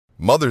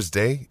Mother's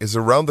Day is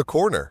around the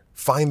corner.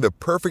 Find the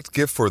perfect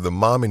gift for the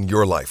mom in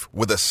your life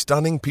with a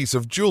stunning piece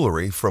of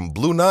jewelry from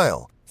Blue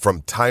Nile.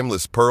 From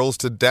timeless pearls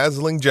to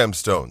dazzling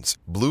gemstones,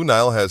 Blue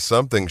Nile has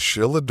something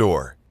she'll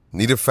adore.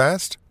 Need it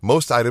fast?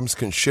 Most items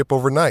can ship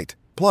overnight.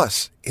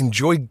 Plus,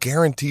 enjoy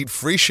guaranteed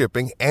free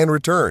shipping and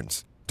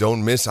returns.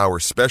 Don't miss our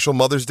special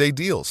Mother's Day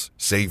deals.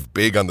 Save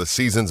big on the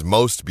season's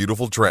most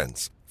beautiful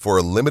trends. For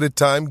a limited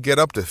time, get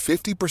up to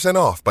 50%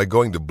 off by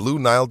going to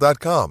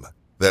BlueNile.com.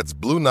 That's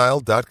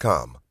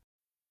BlueNile.com.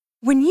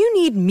 When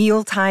you need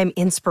mealtime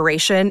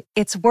inspiration,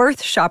 it's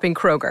worth shopping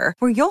Kroger,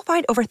 where you'll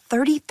find over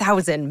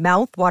 30,000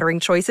 mouth-watering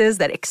choices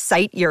that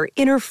excite your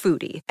inner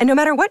foodie. And no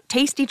matter what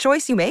tasty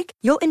choice you make,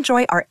 you'll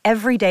enjoy our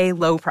everyday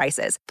low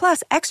prices,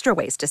 plus extra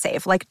ways to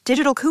save, like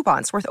digital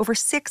coupons worth over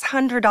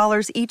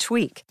 $600 each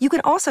week. You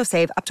can also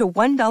save up to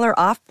 $1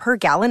 off per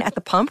gallon at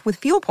the pump with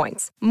fuel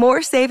points.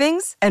 More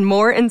savings and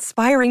more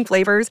inspiring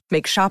flavors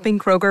make shopping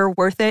Kroger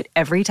worth it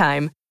every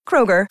time.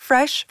 Kroger,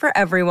 fresh for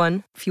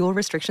everyone. Fuel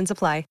restrictions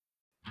apply.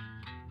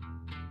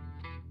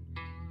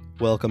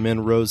 Welcome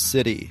in Rose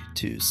City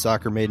to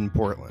Soccer Made in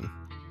Portland.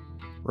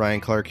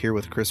 Ryan Clark here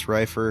with Chris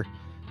Reifer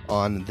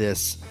on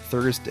this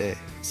Thursday,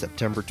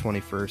 September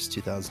 21st,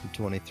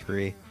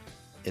 2023.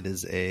 It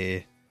is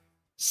a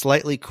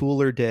slightly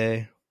cooler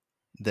day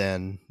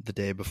than the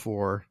day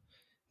before.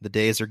 The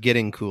days are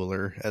getting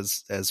cooler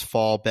as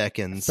fall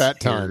beckons.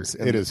 Fat times.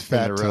 It is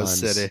fat Rose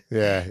times. City.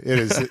 Yeah, it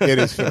is. It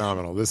is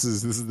phenomenal. This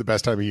is the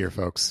best time of year,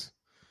 folks.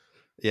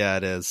 Yeah,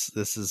 it is.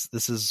 This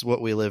is what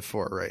we live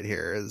for right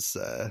here is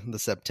the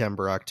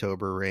September,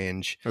 October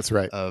range. That's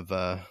right.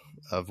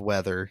 Of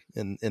weather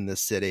in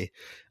this city.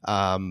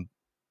 A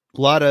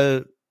lot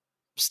of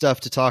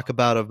stuff to talk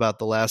about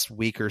the last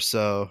week or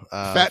so.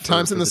 Fat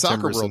times in the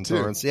soccer world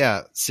too.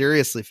 Yeah,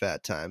 seriously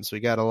fat times. We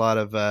got a lot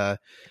of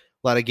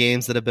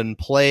games that have been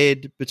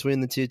played between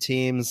the two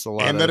teams.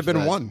 That have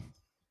been won.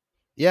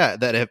 Yeah,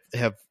 that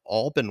have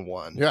all been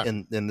won yeah.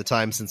 in the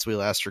time since we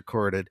last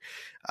recorded.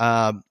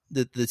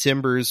 The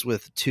Timbers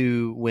with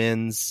 2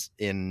 wins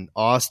in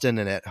Austin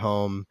and at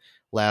home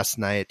last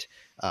night.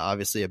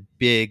 Obviously a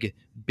big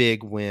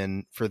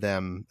win for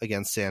them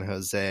against San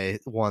Jose,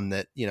 one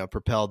that,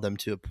 propelled them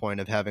to a point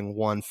of having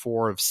won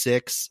 4 of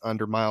 6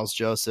 under Miles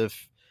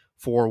Joseph,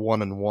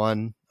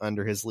 4-1-1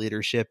 under his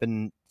leadership,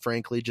 and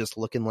frankly, just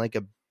looking like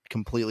a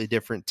completely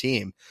different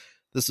team.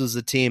 This was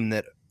a team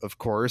that, of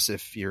course,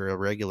 if you're a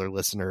regular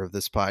listener of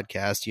this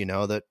podcast, you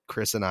know that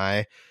Chris and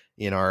I,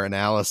 in our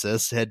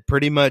analysis, had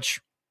pretty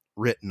much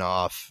written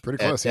off pretty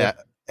close at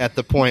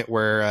the point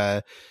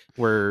where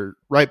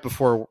right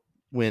before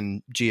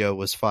when Gio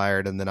was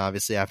fired, and then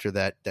obviously after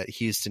that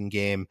Houston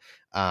game,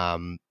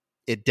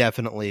 it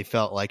definitely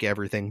felt like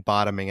everything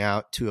bottoming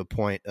out to a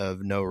point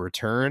of no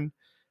return.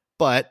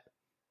 But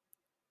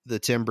the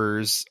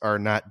Timbers are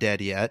not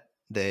dead yet.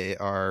 They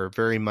are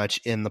very much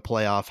in the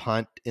playoff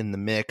hunt, in the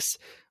mix,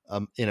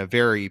 in a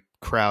very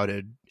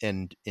crowded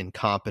and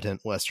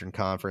incompetent Western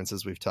Conference,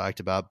 as we've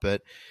talked about.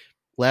 But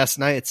last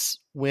night's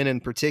win in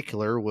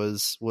particular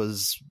was,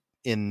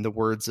 in the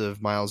words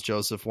of Miles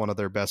Joseph, one of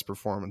their best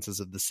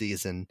performances of the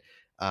season,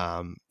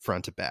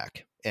 front to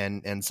back,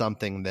 and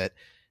something that,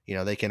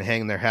 they can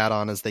hang their hat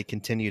on as they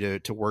continue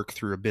to work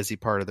through a busy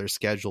part of their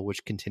schedule,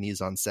 which continues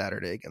on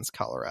Saturday against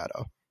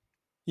Colorado.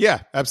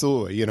 Yeah,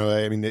 absolutely.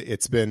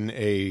 It's been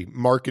a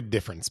marked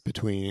difference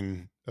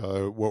between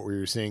what we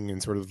were seeing in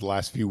sort of the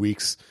last few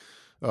weeks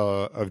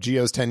of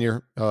Gio's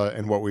tenure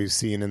and what we've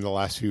seen in the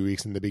last few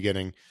weeks in the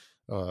beginning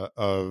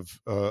of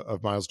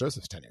Miles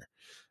Joseph's tenure.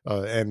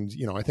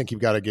 I think you've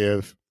got to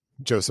give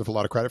Joseph a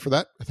lot of credit for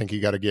that. I think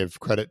you got to give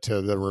credit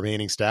to the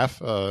remaining staff,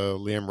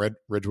 Liam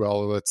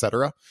Ridgewell, et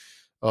cetera,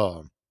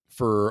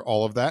 for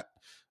all of that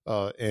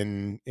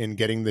in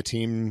getting the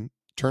team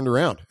turned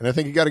around. And I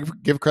think you got to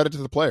give credit to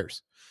the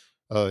players.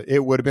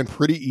 It would have been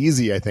pretty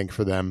easy, I think,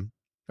 for them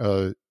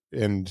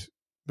and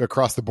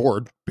across the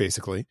board,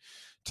 basically,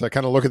 to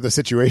kind of look at the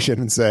situation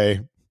and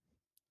say,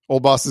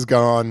 old boss is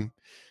gone.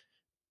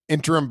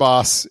 Interim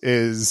boss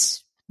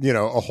is, a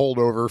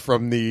holdover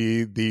from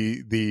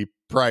the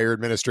prior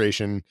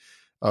administration.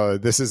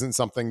 This isn't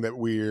something that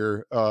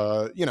we're,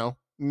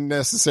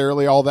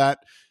 necessarily all that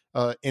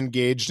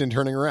engaged in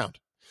turning around.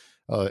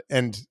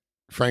 And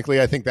frankly,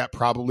 I think that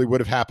probably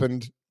would have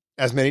happened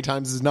as many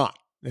times as not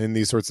in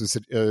these sorts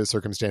of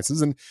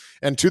circumstances.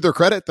 And to their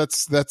credit,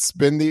 that's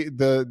been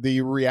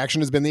the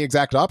reaction has been the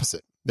exact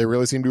opposite. They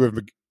really seem to have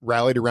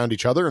rallied around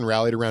each other and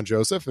rallied around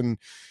Joseph and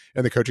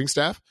the coaching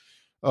staff.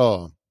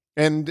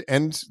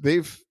 And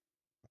they've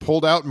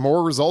pulled out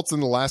more results in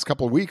the last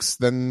couple of weeks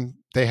than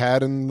they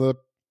had in the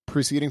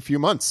preceding few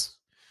months.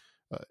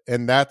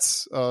 And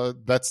that's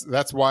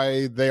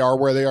why they are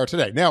where they are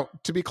today. Now,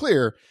 to be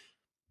clear,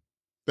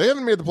 they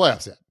haven't made the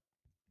playoffs yet.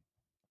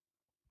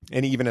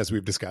 And even as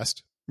we've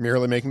discussed,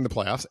 merely making the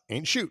playoffs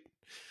ain't shoot.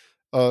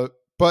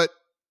 But,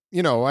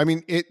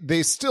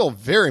 they still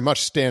very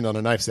much stand on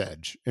a knife's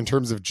edge in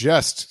terms of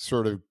just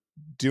sort of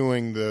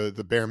doing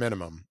the bare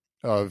minimum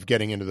of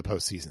getting into the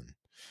postseason.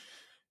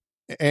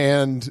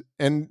 And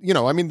you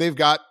know, I mean, they've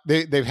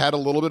had a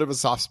little bit of a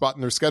soft spot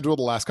in their schedule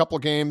the last couple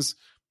of games.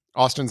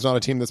 Austin's not a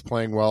team that's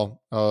playing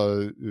well.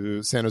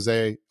 San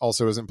Jose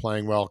also isn't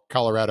playing well.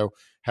 Colorado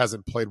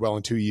hasn't played well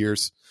in 2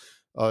 years.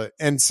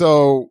 And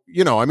so,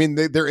 you know, I mean,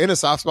 they're in a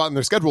soft spot in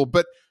their schedule,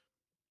 but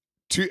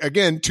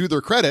to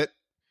their credit,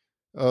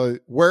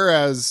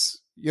 whereas,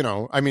 you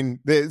know, I mean,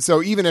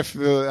 so even if,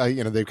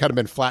 you know, they've kind of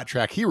been flat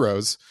track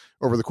heroes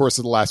over the course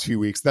of the last few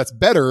weeks, that's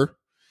better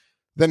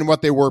than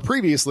what they were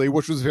previously,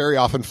 which was very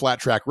often flat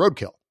track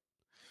roadkill.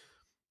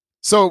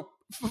 So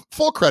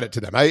full credit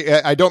to them.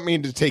 I don't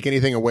mean to take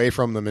anything away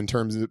from them in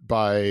terms of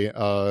by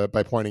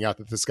pointing out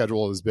that the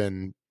schedule has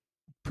been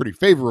pretty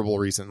favorable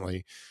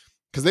recently,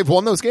 because they've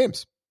won those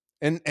games,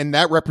 and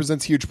that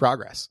represents huge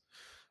progress.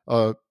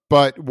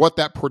 But what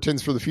that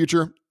portends for the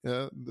future,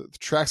 the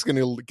track's going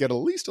to get at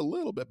least a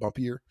little bit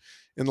bumpier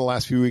in the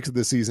last few weeks of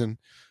the season.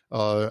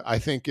 I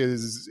think it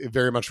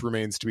very much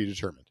remains to be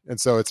determined. And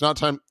so it's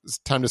time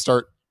to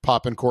start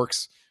popping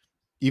corks.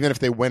 Even if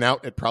they win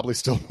out, it probably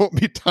still won't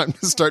be time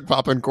to start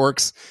popping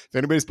corks. If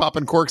anybody's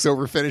popping corks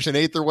over finishing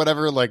 8th or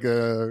whatever, like,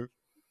 you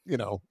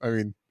know, I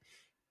mean,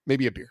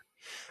 maybe a beer,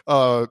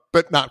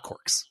 but not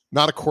corks,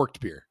 not a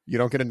corked beer. You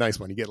don't get a nice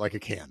one. You get like a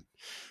can.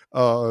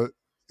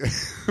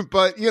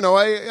 But you know,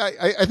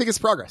 I think it's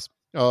progress,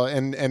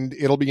 and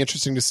it'll be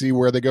interesting to see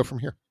where they go from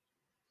here.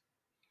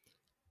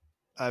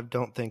 I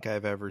don't think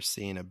I've ever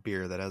seen a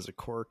beer that has a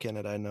cork in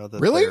it. I know that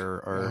really?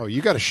 there are. Oh,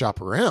 you got to shop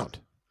around.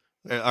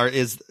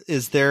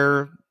 Is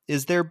there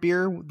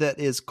beer that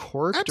is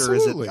corked?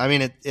 Absolutely. Or is it? I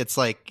mean, it's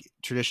like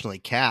traditionally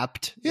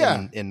capped.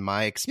 Yeah. In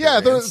my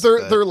experience. Yeah,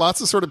 there are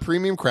lots of sort of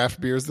premium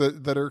craft beers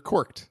that are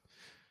corked.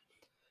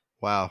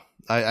 Wow.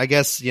 I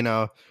guess, you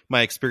know,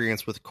 my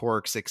experience with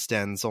corks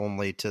extends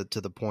only to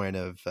the point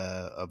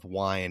of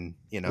wine,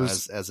 you know,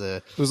 as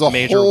a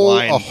major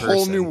wine person.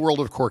 Whole new world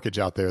of corkage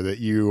out there that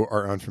you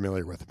are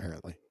unfamiliar with,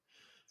 apparently.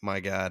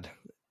 My God.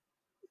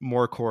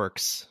 More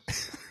corks.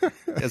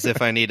 As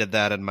if I needed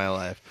that in my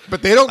life.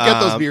 But they don't get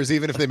those beers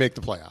even if they make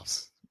the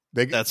playoffs.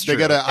 That's true.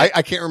 They get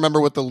I can't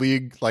remember what the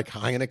league, like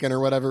Heineken or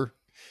whatever.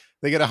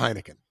 They get a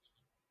Heineken.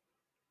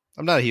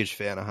 I'm not a huge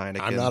fan of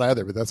Heineken. I'm not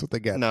either, but that's what they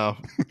get. No,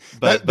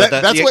 but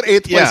that's what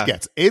 8th place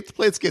gets. 8th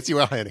place gets you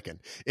a Heineken.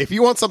 If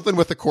you want something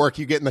with a cork,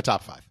 you get in the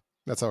top 5.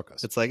 That's how it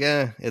goes. It's like,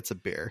 it's a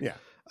beer.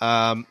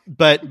 Yeah.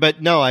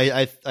 But no,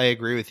 I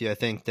agree with you. I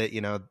think that,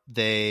 you know,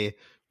 they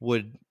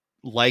would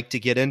like to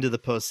get into the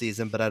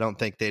postseason, but I don't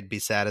think they'd be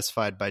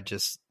satisfied by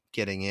just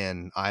getting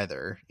in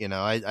either. You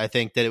know, I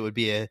think that it would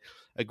be a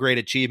great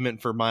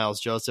achievement for Miles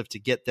Joseph to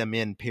get them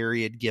in,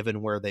 period,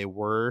 given where they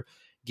were,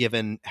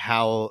 given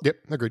how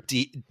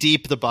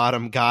deep the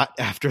bottom got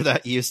after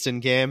that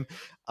Houston game.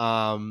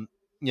 You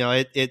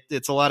know,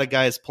 it's a lot of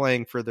guys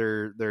playing for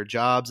their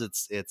jobs.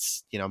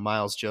 It's, you know,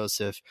 Miles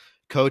Joseph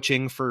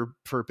coaching for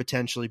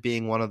potentially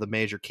being one of the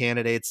major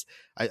candidates.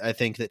 I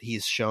think that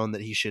he's shown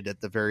that he should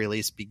at the very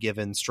least be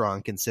given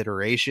strong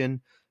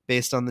consideration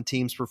based on the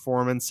team's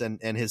performance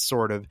and his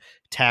sort of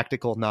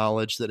tactical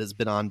knowledge that has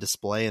been on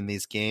display in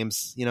these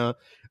games. You know,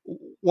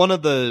 one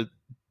of the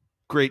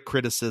great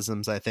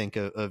criticisms I think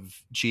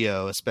of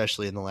Gio,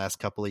 especially in the last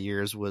couple of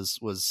years, was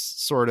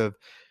sort of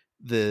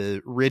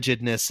the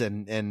rigidness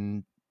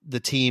and the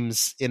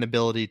team's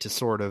inability to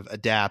sort of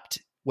adapt,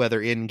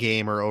 whether in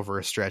game or over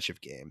a stretch of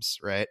games.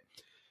 Right.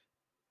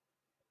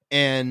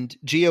 And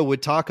Gio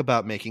would talk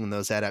about making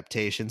those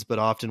adaptations, but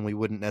often we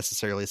wouldn't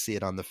necessarily see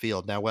it on the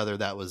field. Now, whether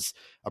that was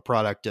a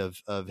product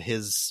of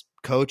his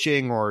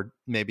coaching or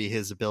maybe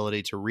his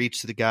ability to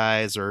reach the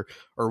guys or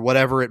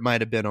whatever it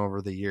might've been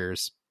over the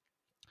years,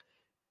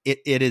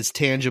 it is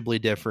tangibly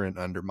different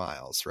under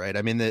Miles, right?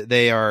 I mean,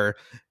 they are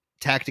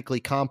tactically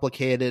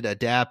complicated,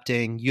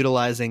 adapting,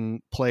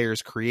 utilizing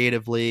players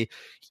creatively,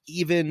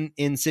 even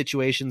in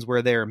situations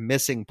where they're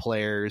missing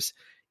players.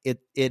 It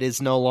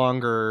is no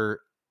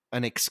longer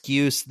an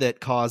excuse that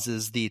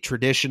causes the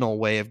traditional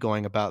way of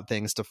going about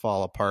things to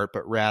fall apart,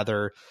 but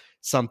rather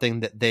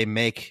something that they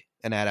make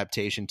an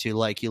adaptation to.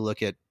 Like you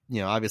look at,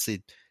 you know,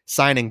 obviously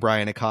signing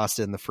Brian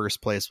Acosta in the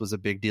first place was a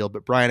big deal,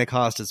 but Brian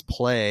Acosta's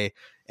play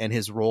and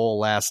his role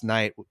last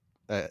night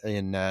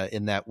in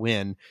that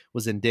win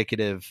was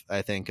indicative,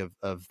 I think,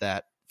 of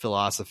that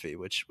philosophy,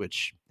 which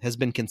has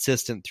been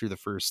consistent through the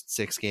first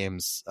 6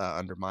 games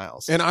under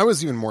Miles. And I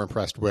was even more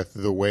impressed with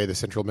the way the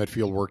central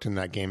midfield worked in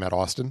that game at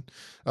Austin.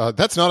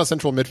 That's not a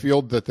central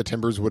midfield that the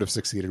Timbers would have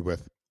succeeded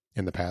with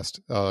in the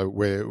past,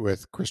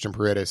 with Christian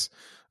Paredes,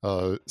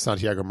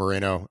 Santiago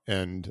Moreno,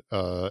 and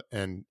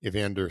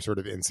Evander sort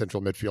of in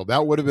central midfield.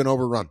 That would have been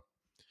overrun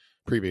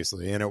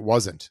previously, and it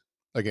wasn't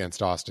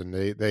against Austin.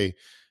 They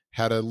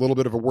had a little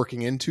bit of a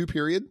working into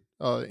period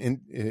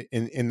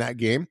in that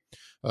game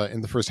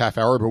in the first half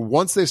hour. But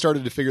once they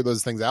started to figure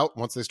those things out,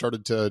 once they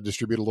started to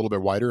distribute a little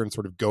bit wider and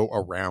sort of go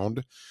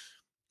around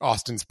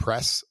Austin's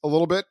press a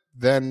little bit,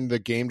 then the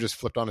game just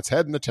flipped on its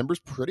head and the Timbers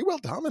pretty well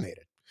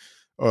dominated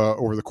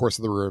over the course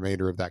of the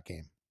remainder of that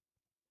game.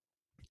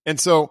 And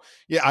so,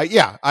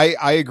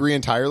 I agree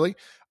entirely.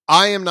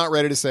 I am not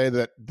ready to say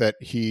that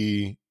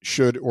he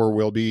should or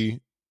will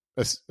be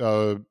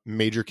a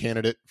major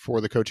candidate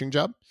for the coaching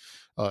job.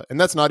 And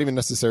that's not even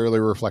necessarily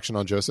a reflection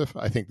on Joseph.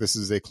 I think this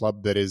is a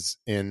club that is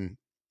in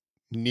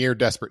near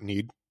desperate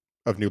need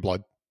of new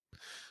blood,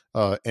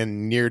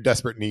 and near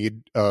desperate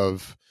need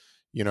of,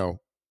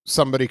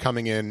 somebody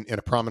coming in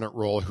a prominent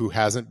role who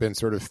hasn't been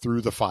sort of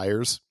through the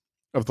fires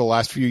of the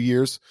last few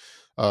years,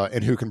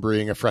 and who can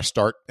bring a fresh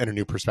start and a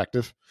new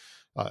perspective.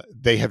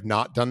 They have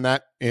not done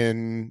that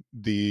in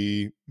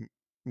the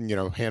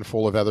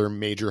handful of other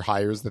major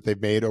hires that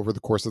they've made over the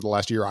course of the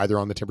last year, either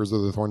on the Timbers or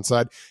the Thorns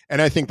side.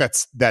 And I think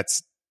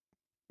that's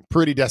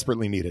pretty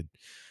desperately needed.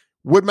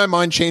 Would my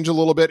mind change a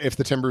little bit if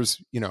the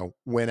Timbers,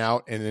 went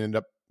out and ended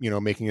up,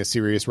 making a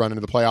serious run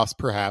into the playoffs?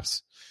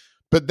 Perhaps.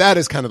 But that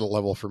is kind of the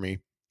level for me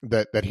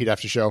that he'd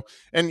have to show.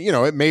 And,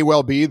 it may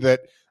well be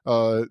that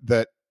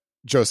that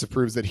Joseph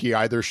proves that he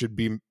either should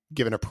be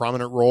given a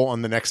prominent role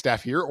on the next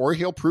staff here, or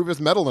he'll prove his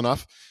mettle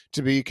enough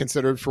to be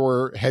considered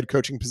for head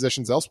coaching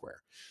positions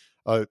elsewhere.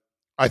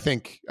 I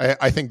think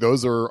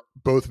those are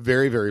both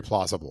very, very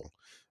plausible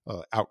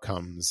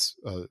outcomes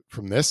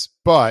from this.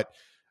 But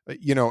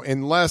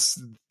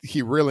unless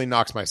he really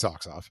knocks my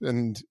socks off,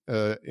 and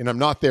I'm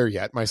not there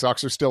yet, my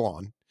socks are still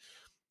on.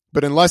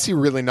 But unless he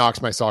really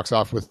knocks my socks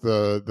off with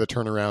the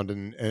turnaround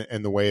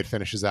and the way it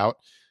finishes out,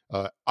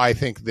 I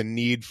think the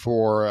need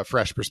for a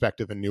fresh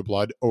perspective and new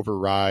blood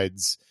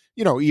overrides,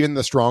 even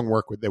the strong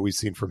work that we've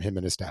seen from him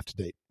and his staff to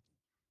date.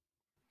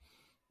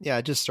 Yeah,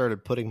 I just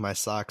started putting my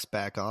socks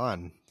back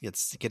on.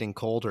 It's getting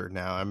colder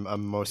now.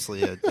 I'm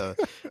mostly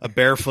a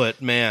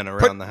barefoot man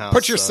around the house.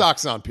 Put your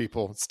socks on,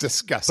 people. It's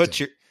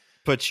disgusting.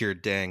 Put your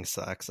dang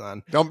socks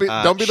on. Don't be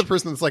the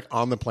person that's like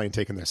on the plane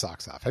taking their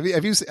socks off. Have you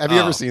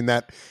ever seen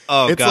that?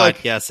 Oh, it's God,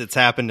 yes, it's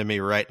happened to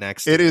me right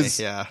next to me. It is,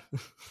 yeah,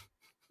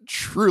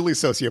 truly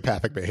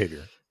sociopathic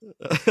behavior.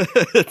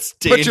 It's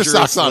dangerously, put your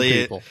socks on,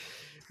 people.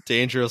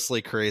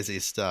 Dangerously crazy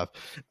stuff.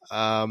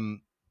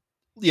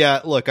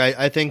 Yeah, look,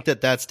 I think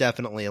that's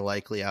definitely a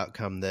likely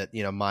outcome, that,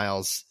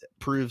 Miles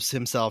proves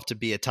himself to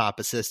be a top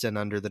assistant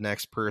under the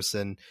next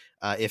person,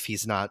 if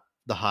he's not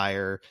the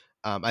hire.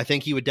 I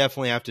think he would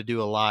definitely have to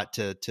do a lot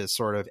to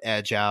sort of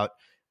edge out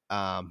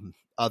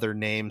other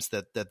names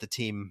that the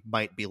team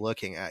might be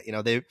looking at.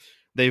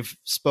 They've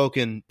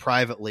spoken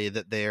privately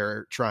that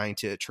they're trying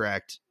to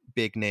attract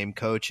big name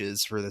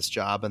coaches for this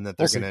job, and that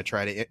they're going to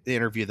try to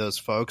interview those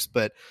folks.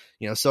 But,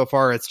 so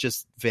far it's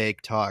just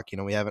vague talk.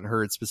 We haven't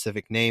heard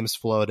specific names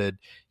floated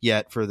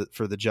yet for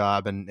the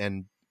job.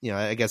 And,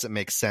 I guess it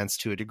makes sense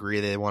to a degree.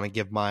 They want to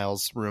give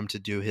Miles room to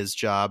do his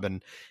job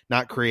and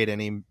not create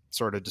any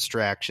sort of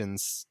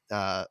distractions,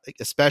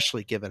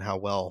 especially given how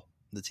well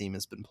the team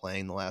has been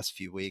playing the last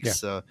few weeks. Yeah.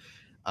 So,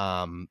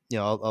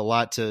 a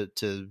lot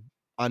to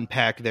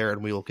unpack there,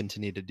 and we will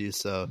continue to do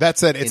so. That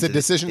said, it's a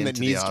decision that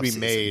needs to be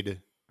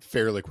made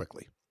fairly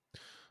quickly.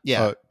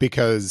 Yeah.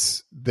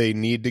 Because they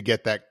need to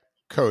get that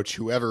coach,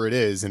 whoever it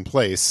is, in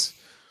place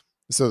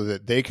so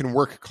that they can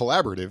work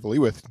collaboratively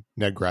with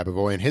Ned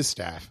Grabavoy and his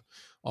staff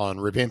on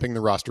revamping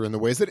the roster in the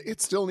ways that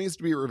it still needs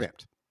to be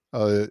revamped,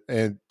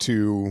 and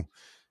to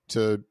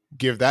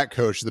give that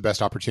coach the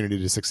best opportunity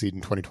to succeed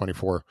in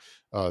 2024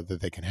 that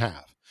they can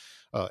have.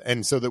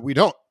 And so that we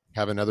don't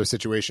have another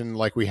situation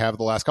like we have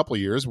the last couple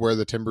of years where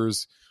the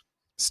Timbers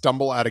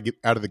stumble out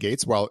of the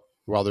gates while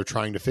they're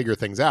trying to figure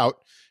things out,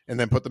 and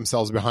then put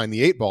themselves behind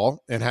the eight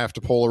ball and have to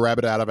pull a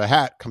rabbit out of a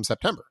hat come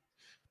September.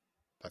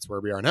 That's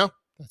where we are now.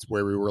 That's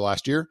where we were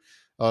last year.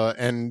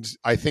 And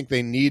I think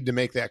they need to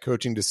make that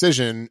coaching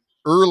decision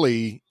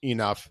early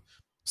enough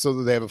so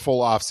that they have a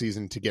full off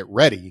season to get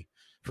ready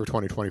for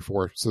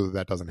 2024, so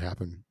that doesn't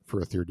happen for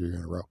a third year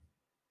in a row.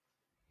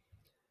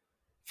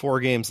 4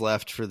 games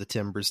left for the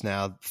Timbers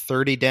now,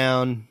 30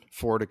 down,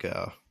 4 to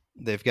go.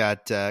 They've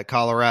got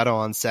Colorado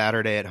on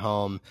Saturday at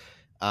home.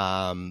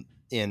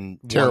 In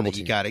terrible team.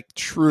 You got to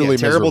truly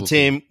terrible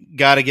team.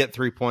 Got to get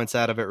 3 points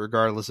out of it,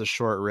 regardless of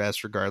short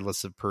rest,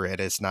 regardless of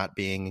Paredes not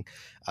being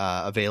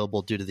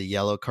available due to the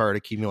yellow card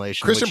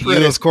accumulation. Christian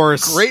Paredes, of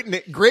course,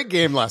 great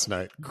game last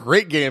night.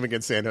 Great game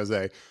against San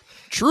Jose.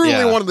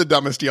 Truly one of the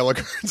dumbest yellow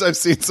cards I've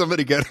seen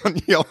somebody get on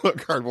yellow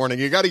card warning.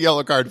 You got a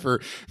yellow card for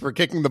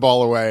kicking the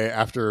ball away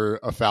after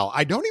a foul.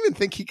 I don't even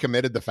think he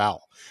committed the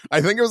foul.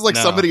 I think it was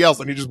somebody else,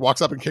 and he just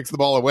walks up and kicks the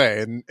ball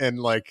away, and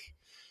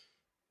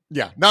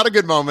yeah, not a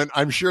good moment.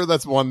 I'm sure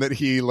that's one that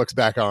he looks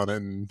back on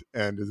and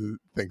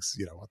thinks,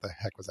 what the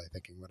heck was I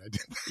thinking when I did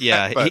that?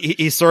 Yeah, but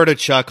he sort of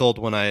chuckled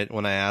when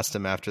I asked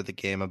him after the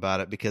game about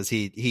it, because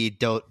he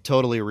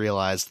totally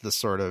realized the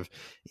sort of,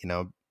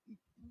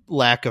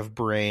 lack of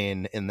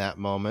brain in that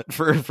moment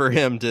for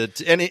him to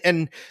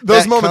and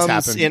those moments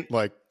happen.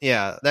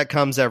 That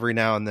comes every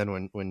now and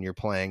then when you're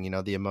playing,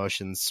 the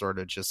emotions sort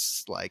of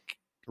just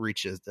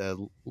reaches a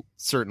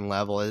certain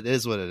level. It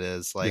is what it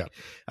is.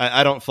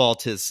 I don't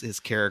fault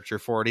his character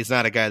for it. He's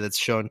not a guy that's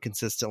shown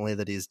consistently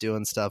that he's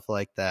doing stuff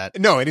like that.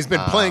 No, and he's been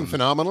playing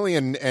phenomenally,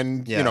 and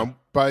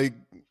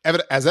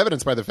as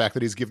evidenced by the fact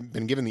that he's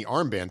been given the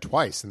armband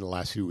twice in the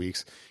last few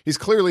weeks. He's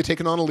clearly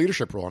taken on a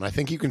leadership role, and I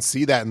think you can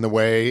see that in the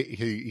way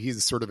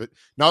he's sort of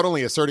not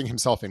only asserting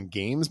himself in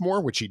games more,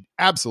 which he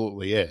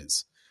absolutely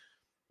is,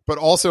 but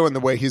also in the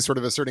way he's sort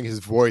of asserting his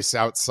voice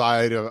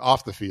outside of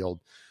off the field.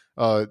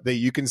 That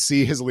you can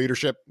see his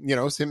leadership,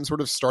 him sort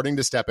of starting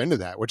to step into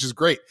that, which is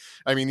great.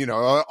 I mean,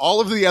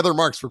 all of the other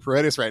marks for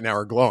Paredes right now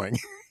are glowing,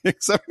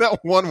 except that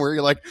one where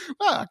you're like,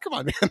 come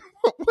on, man,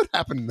 what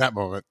happened in that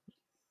moment?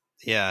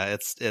 Yeah,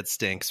 it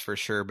stinks for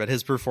sure. But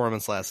his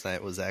performance last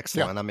night was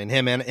excellent. Yeah. I mean,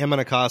 him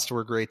and Acosta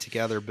were great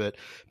together, but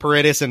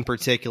Paredes in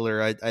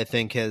particular, I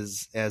think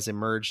has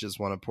emerged as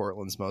one of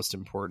Portland's most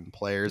important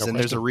players. No and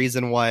question. There's a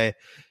reason why,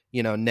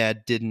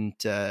 Ned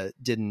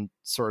didn't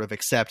sort of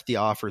accept the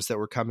offers that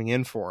were coming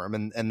in for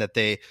him, and that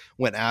they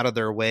went out of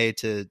their way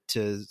to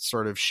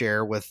sort of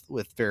share with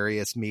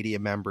various media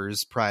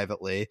members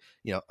privately,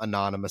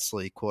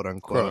 anonymously, quote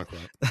unquote,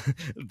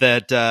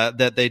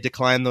 that they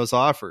declined those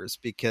offers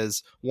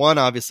because, one,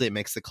 obviously it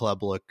makes the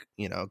club look,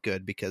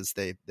 good because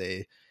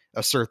they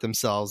assert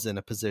themselves in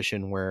a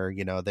position where,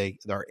 they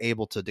are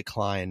able to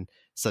decline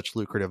such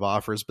lucrative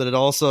offers. But it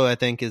also, I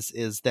think,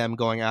 is them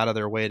going out of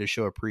their way to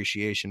show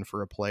appreciation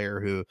for a player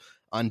who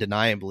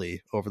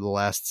undeniably over the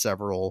last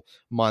several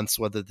months,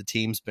 whether the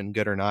team's been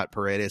good or not,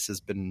 Paredes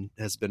has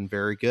been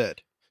very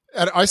good.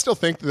 And I still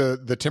think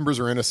the Timbers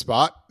are in a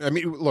spot. I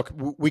mean, look,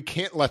 we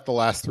can't let the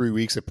last 3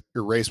 weeks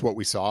erase what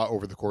we saw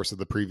over the course of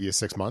the previous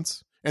 6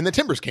 months. And the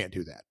Timbers can't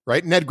do that,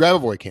 right? Ned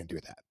Gravovoy can't do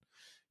that.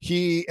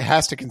 He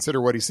has to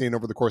consider what he's seen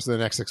over the course of the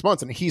next 6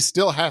 months. And he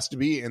still has to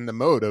be in the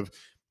mode of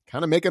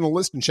kind of making a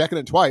list and checking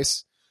it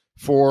twice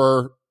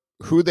for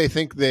who they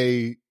think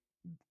they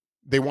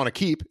want to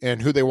keep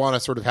and who they want to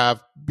sort of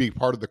have be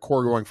part of the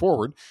core going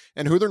forward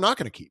and who they're not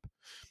going to keep.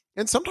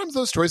 And sometimes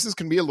those choices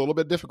can be a little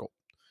bit difficult.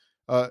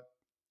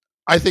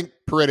 I think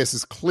Paredes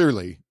is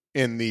clearly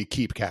in the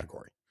keep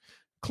category.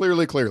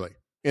 Clearly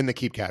in the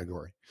keep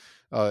category.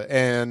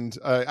 And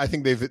I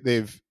think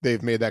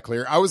they've made that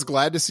clear. I was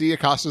glad to see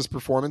Acosta's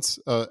performance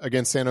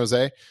against San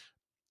Jose.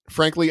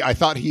 Frankly, I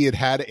thought he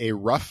had a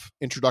rough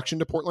introduction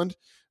to Portland.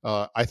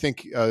 I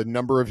think a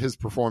number of his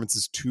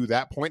performances to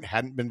that point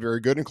hadn't been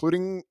very good,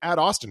 including at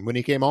Austin when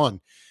he came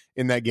on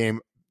in that game.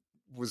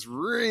 Was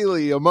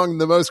really among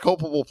the most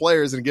culpable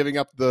players in giving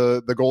up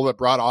the goal that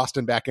brought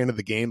Austin back into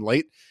the game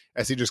late,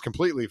 as he just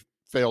completely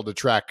failed to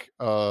track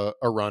a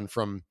run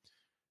from,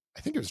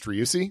 I think it was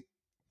Driussi,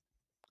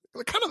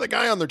 kind of the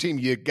guy on their team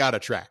you got to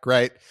track,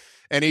 right?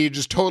 And he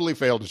just totally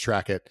failed to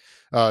track it,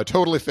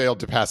 totally failed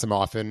to pass him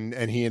off, and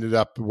he ended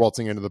up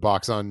waltzing into the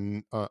box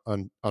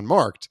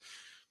unmarked.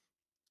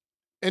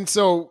 And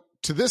so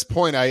to this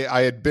point,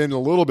 I had been a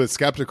little bit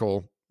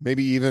skeptical,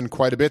 maybe even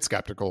quite a bit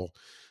skeptical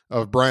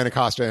of Brian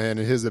Acosta and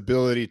his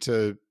ability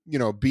to,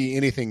 be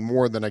anything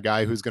more than a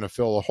guy who's going to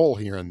fill a hole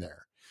here and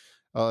there.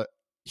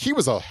 He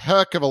was a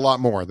heck of a lot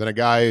more than a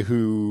guy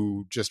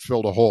who just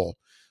filled a hole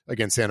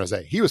against San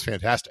Jose. He was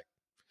fantastic.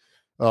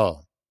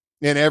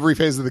 In every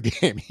phase of the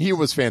game, he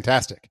was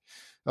fantastic.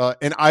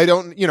 And I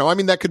don't,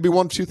 that could be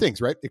one of two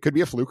things, right? It could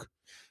be a fluke.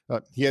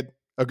 He had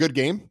a good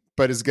game,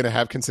 but is going to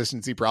have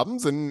consistency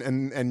problems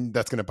and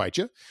that's going to bite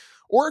you.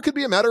 Or it could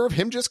be a matter of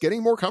him just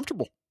getting more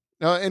comfortable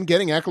and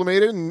getting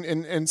acclimated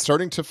and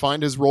starting to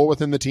find his role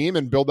within the team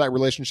and build that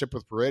relationship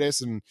with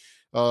Paredes and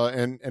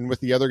with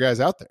the other guys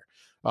out there.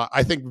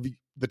 I think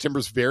the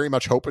Timbers very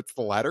much hope it's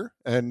the latter,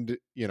 and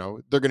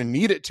they're going to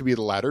need it to be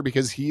the latter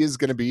because he is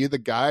going to be the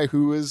guy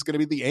who is going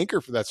to be the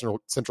anchor for that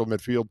central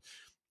midfield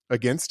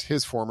against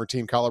his former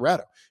team,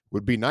 Colorado.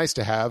 Would be nice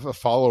to have a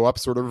follow-up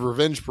sort of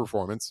revenge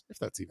performance, if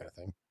that's even a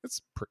thing.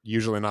 It's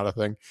usually not a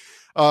thing,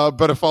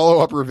 but a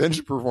follow-up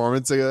revenge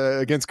performance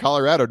against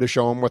Colorado to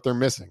show them what they're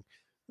missing.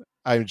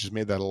 I just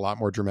made that a lot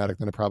more dramatic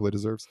than it probably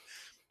deserves.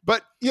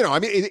 But,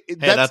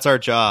 that's our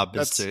job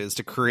is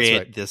to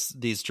create right.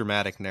 These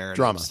dramatic narratives.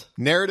 Drama.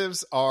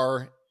 Narratives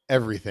are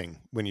everything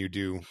when you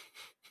do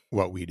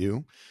what we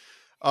do.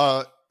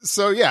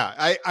 So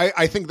yeah,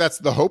 I think that's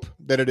the hope,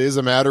 that it is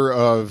a matter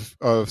of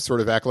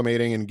sort of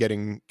acclimating and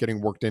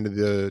getting worked into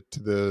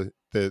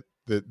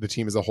the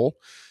team as a whole.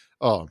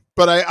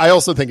 But I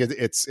also think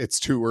it's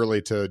too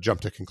early to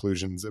jump to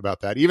conclusions about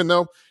that, even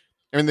though,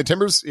 the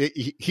Timbers,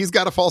 he's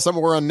got to fall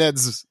somewhere on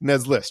Ned's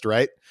list,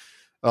 right?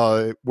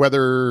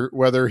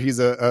 Whether he's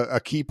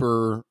a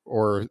keeper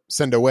or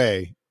send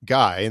away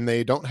guy, and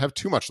they don't have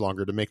too much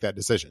longer to make that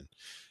decision.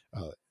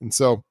 And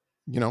so,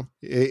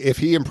 if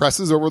he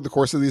impresses over the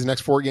course of these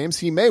next 4 games,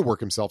 he may work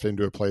himself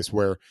into a place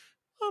where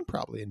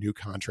probably a new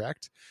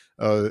contract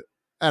at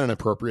an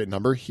appropriate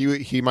number.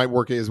 He might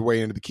work his way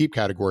into the keep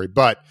category,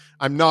 but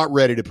I'm not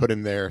ready to put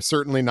him there.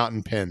 Certainly not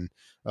in pin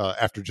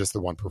after just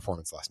the one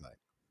performance last night.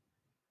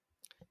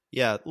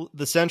 Yeah,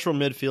 the central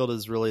midfield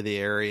is really the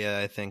area,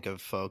 I think,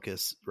 of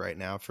focus right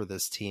now for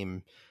this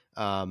team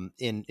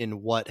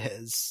in what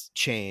has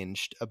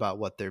changed about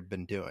what they've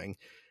been doing.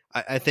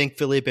 I think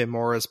Felipe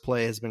Mora's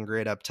play has been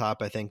great up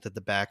top. I think that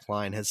the back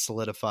line has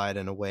solidified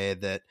in a way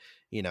that,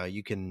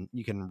 you can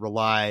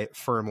rely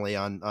firmly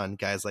on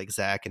guys like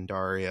Zach and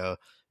Dario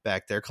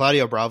back there.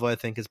 Claudio Bravo, I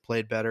think, has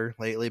played better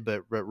lately,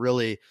 but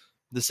really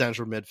the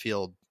central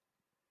midfield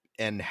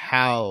and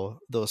how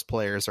those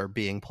players are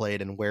being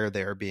played and where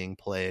they're being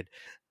played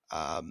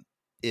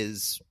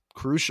is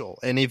crucial.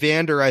 And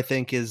Evander, I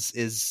think,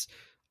 is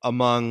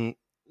among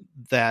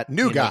that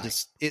new guy,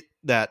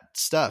 that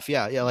stuff.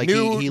 Yeah. Like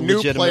new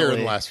legitimately player in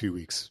the last few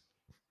weeks.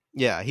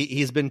 Yeah.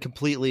 He's been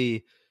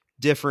completely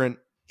different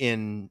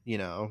in,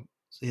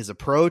 his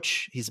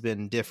approach. He's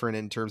been different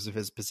in terms of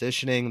his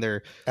positioning.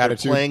 They're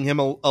playing him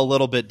a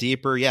little bit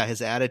deeper. Yeah.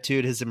 His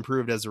attitude has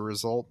improved as a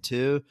result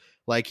too.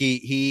 Like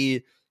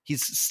he's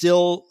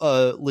still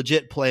a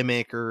legit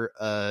playmaker,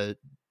 a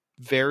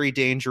very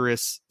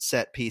dangerous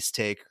set piece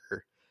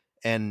taker,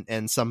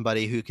 and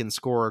somebody who can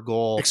score a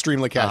goal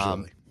extremely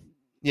casually.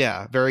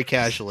 Yeah, very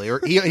casually. Or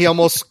he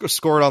almost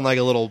scored on like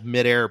a little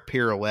midair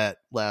pirouette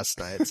last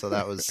night. So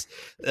that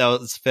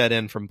was fed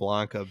in from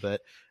Blanca.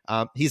 But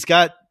he's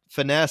got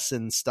finesse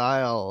and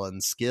style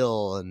and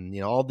skill and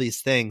all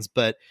these things.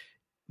 But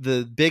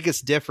the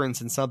biggest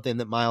difference, and something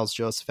that Miles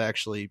Joseph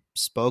actually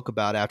spoke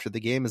about after the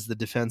game, is the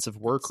defensive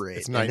work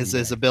rate and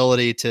his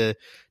ability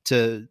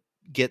to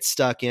get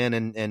stuck in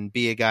and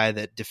be a guy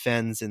that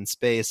defends in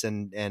space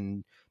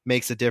and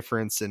makes a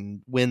difference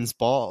and wins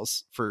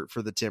balls for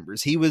the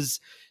Timbers. He was,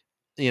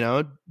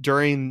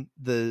 during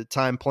the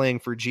time playing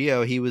for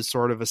Gio, he was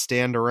sort of a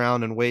stand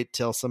around and wait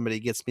till somebody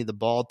gets me the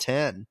ball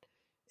 10.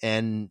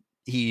 And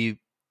he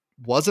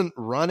wasn't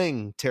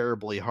running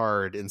terribly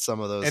hard in some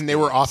of those. And they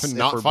were often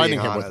not finding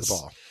him with the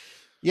ball.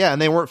 Yeah.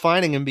 And they weren't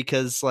finding him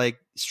because like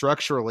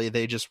structurally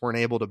they just weren't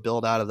able to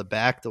build out of the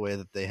back the way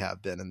that they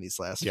have been in these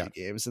last few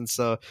games. And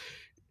so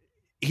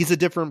he's a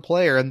different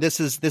player. And this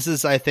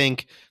is, I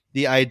think,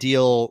 the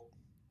ideal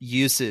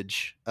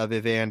usage of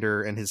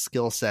Evander and his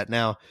skill set.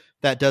 Now,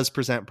 that does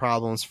present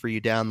problems for you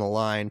down the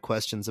line,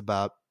 questions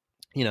about,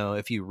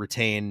 if you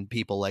retain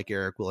people like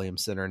Eric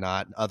Williamson or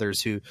not,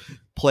 others who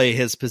play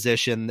his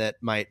position that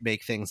might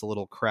make things a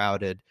little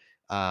crowded,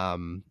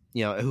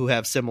 who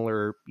have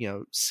similar,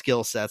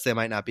 skill sets. They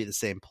might not be the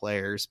same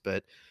players,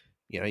 but,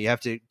 you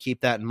have to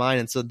keep that in mind.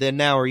 And so then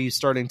now are you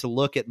starting to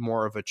look at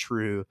more of a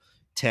true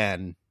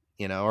 10,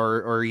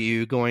 or are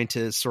you going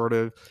to sort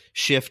of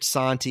shift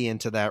Santi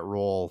into that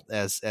role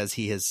as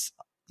he has,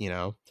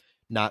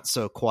 not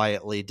so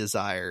quietly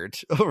desired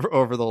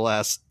over the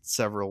last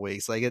several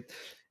weeks? Like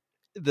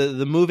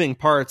the moving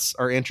parts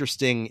are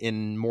interesting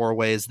in more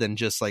ways than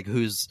just like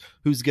who's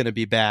going to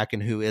be back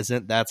and who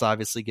isn't. That's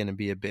obviously going to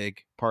be a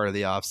big part of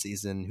the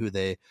offseason, who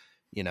they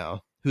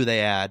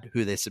add,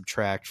 who they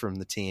subtract from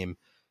the team.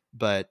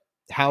 But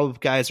how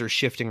guys are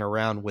shifting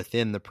around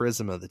within the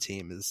prism of the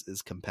team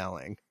is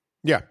compelling.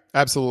 Yeah,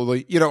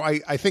 absolutely.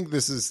 I think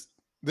this is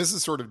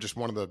sort of just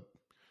one of the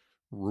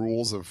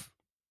rules of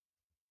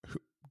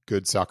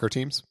good soccer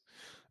teams.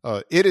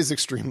 It is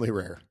extremely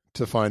rare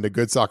to find a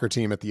good soccer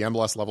team at the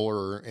MLS level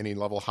or any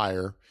level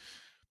higher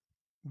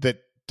that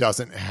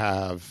doesn't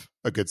have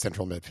a good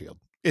central midfield.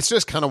 It's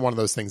just kind of one of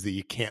those things that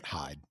you can't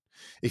hide.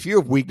 If you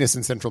have weakness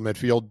in central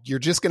midfield, you're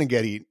just going to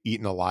get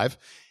eaten alive.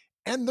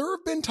 And there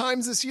have been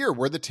times this year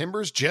where the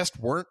Timbers just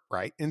weren't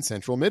right in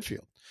central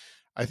midfield.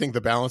 I think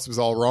the balance was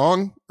all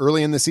wrong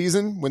early in the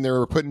season when they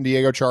were putting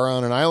Diego Chara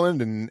on an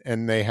island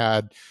and they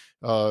had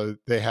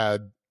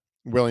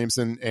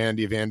Williamson and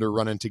Evander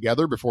running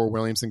together before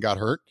Williamson got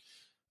hurt.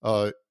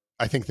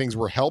 I think things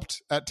were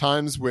helped at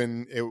times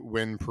when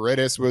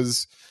Paredes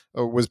was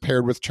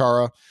paired with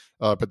Chara,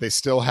 but they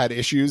still had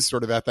issues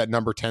sort of at that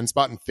number 10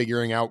 spot and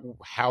figuring out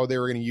how they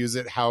were going to use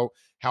it, how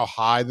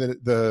high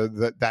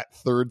that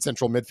third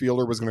central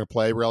midfielder was going to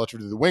play relative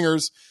to the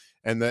wingers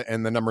and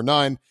the number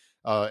 9,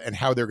 and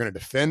how they're going to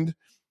defend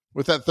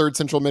with that third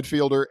central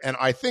midfielder. And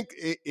I think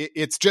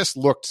it's just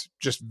looked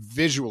just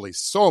visually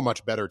so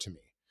much better to me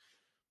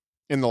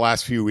in the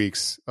last few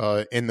weeks,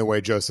 in the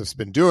way Joseph's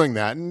been doing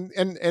that.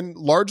 And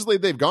largely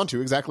they've gone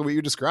to exactly what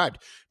you described,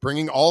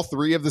 bringing all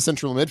three of the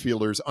central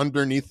midfielders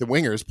underneath the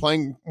wingers,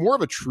 playing more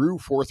of a true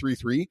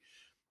 4-3-3.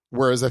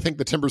 Whereas I think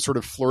the Timbers sort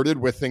of flirted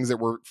with things that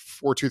were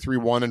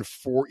 4-2-3-1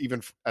 and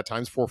even at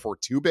times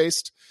 4-4-2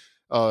 based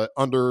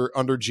under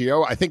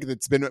Gio. I think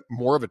it's been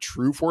more of a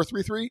true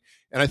 4-3-3,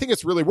 and I think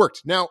it's really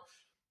worked. Now,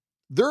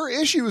 there are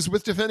issues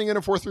with defending in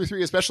a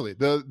 4-3-3, especially.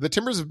 The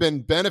Timbers have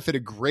been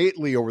benefited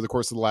greatly over the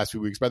course of the last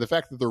few weeks by the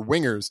fact that their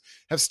wingers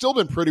have still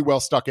been pretty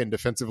well stuck in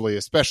defensively,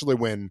 especially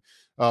when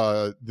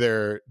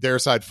their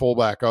side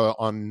fullback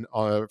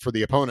for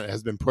the opponent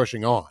has been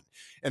pushing on.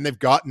 And they've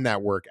gotten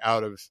that work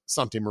out of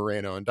Santi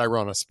Moreno and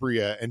Dairon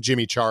Asprilla and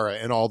Jimmy Chara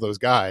and all those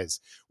guys,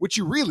 which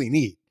you really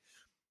need.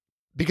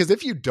 Because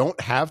if you don't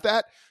have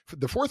that,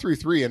 the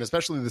 4-3-3 and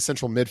especially the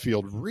central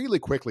midfield really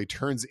quickly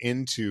turns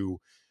into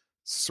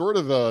sort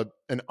of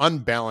an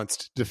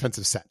unbalanced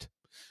defensive set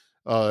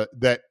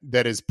that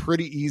is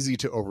pretty easy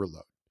to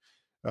overload.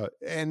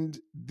 And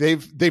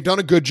they've done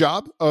a good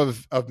job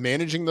of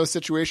managing those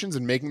situations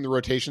and making the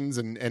rotations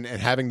and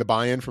having the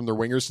buy-in from their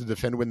wingers to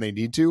defend when they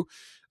need to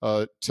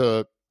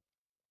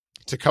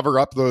cover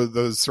up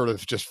those sort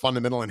of just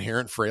fundamental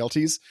inherent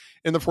frailties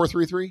in the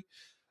 4-3-3.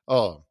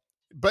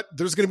 But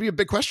there's going to be a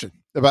big question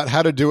about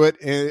how to do it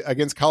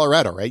against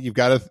Colorado, right? You've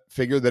got to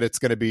figure that it's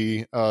going to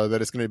be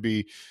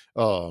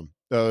that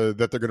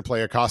they're going to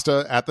play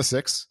Acosta at the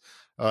 6,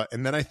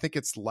 and then I think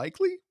it's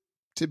likely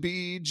to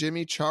be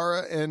Jimmy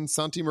Chara and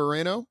Santi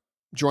Moreno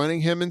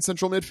joining him in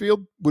central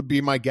midfield would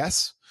be my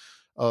guess.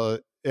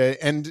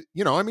 And,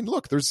 you know, I mean,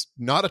 look, there's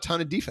not a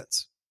ton of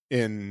defense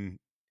in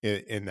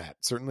that.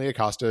 Certainly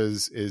Acosta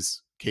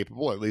is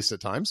capable, at least at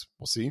times.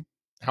 We'll see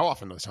how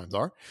often those times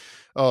are,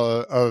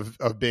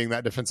 of being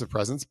that defensive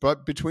presence.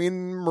 But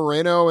between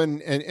Moreno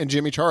and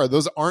Jimmy Chara,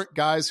 those aren't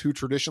guys who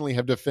traditionally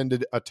have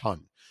defended a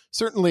ton.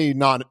 Certainly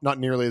not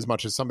nearly as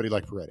much as somebody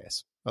like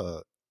Paredes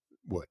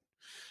would.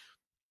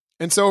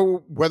 And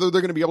so whether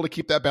they're going to be able to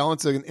keep that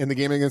balance in the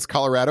game against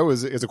Colorado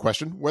is a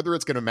question. Whether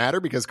it's going to matter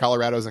because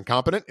Colorado is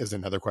incompetent is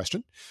another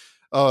question.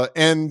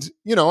 And,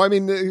 you know, I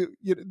mean,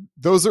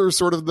 those are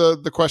sort of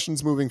the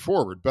questions moving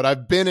forward. But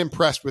I've been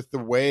impressed with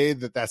the way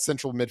that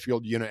central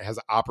midfield unit has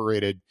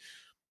operated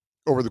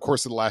over the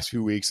course of the last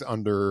few weeks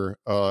under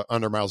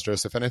Miles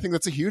Joseph. And I think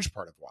that's a huge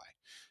part of why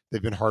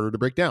they've been harder to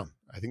break down.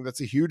 I think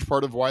that's a huge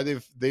part of why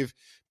they've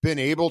been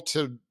able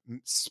to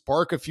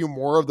spark a few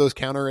more of those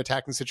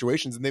counter-attacking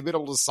situations, and they've been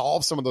able to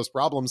solve some of those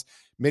problems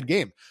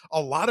mid-game.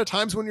 A lot of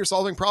times when you're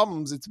solving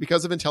problems, it's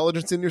because of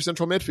intelligence in your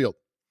central midfield.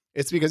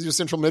 It's because your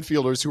central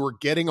midfielders who are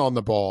getting on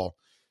the ball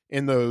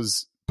in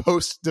those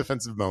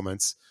post-defensive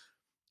moments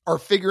are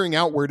figuring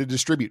out where to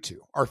distribute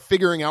to, are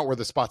figuring out where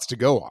the spots to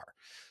go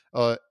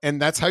are. And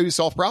that's how you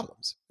solve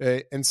problems.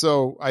 And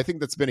so I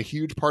think that's been a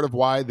huge part of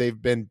why they've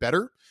been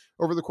better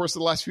over the course of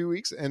the last few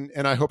weeks, and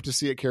I hope to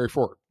see it carry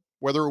forward.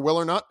 Whether it will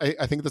or not,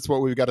 I think that's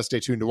what we've got to stay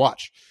tuned to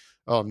watch,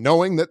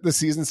 knowing that the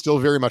season still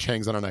very much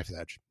hangs on a knife's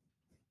edge.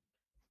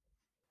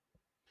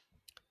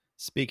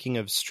 Speaking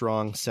of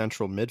strong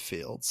central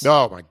midfields.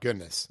 Oh, my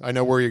goodness. I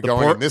know where you're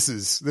going. This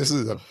is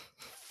a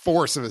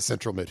force of a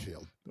central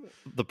midfield.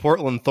 The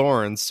Portland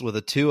Thorns with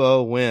a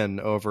 2-0 win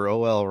over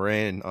OL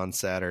Reign on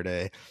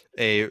Saturday.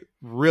 A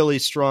really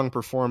strong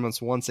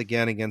performance once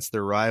again against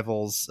their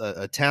rivals,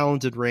 a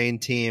talented Reign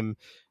team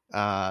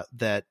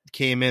that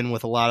came in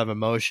with a lot of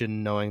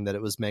emotion, knowing that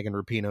it was Megan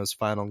Rapinoe's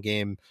final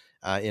game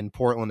in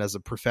Portland as a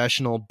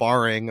professional,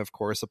 barring, of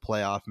course, a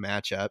playoff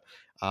matchup.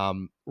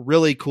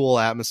 Really cool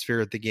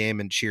atmosphere at the game,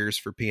 and cheers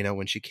for Pino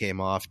when she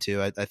came off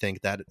too. I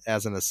think that,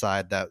 as an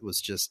aside, that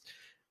was just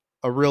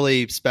a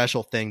really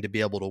special thing to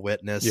be able to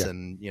witness. Yeah.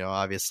 And, you know,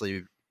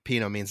 obviously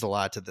Pino means a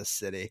lot to this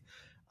city.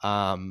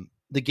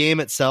 The game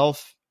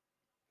itself,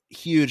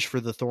 huge for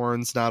the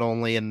Thorns, not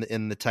only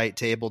in the tight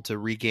table to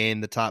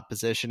regain the top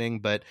positioning,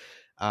 but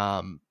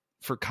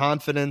for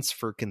confidence,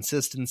 for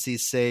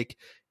consistency's sake.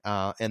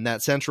 And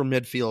that central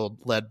midfield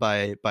led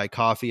by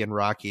Coffee and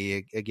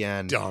Rocky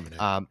again,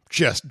 dominant,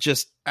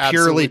 just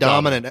purely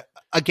dominant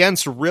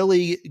against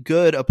really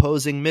good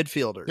opposing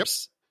midfielders. Yep.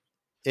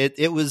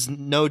 It was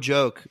no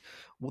joke,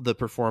 the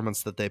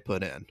performance that they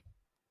put in,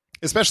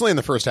 especially in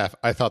the first half.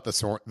 I thought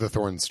the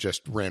Thorns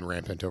just ran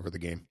rampant over the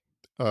game,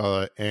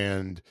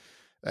 and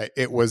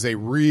it was a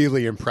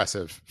really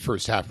impressive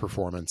first half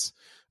performance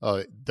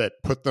that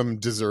put them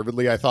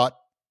deservedly, I thought,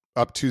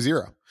 up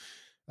 2-0.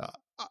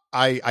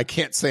 I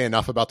can't say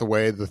enough about the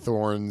way the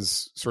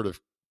Thorns sort of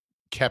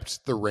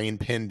kept the Reign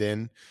pinned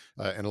in,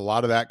 and a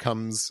lot of that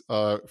comes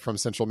from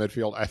central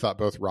midfield. I thought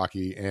both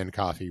Rocky and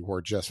Coffee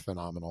were just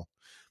phenomenal,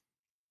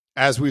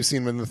 as we've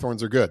seen when the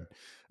Thorns are good,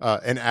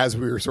 and as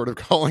we were sort of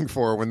calling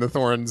for when the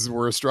Thorns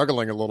were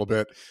struggling a little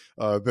bit.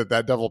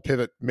 That double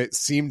pivot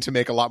seemed to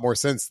make a lot more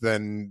sense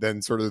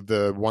than sort of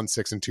the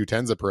 1-6 and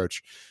 2-10s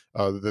approach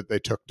that they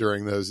took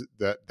during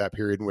that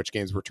period in which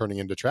games were turning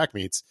into track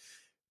meets.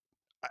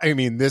 I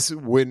mean,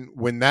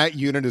 when that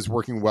unit is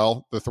working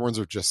well, the Thorns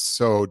are just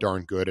so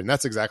darn good, and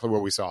that's exactly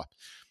what we saw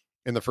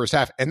in the first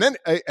half. And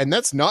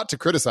that's not to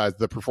criticize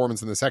the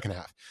performance in the second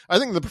half. I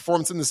think the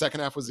performance in the second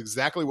half was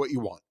exactly what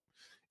you want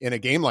in a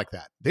game like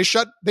that. They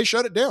shut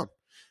it down.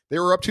 They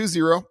were up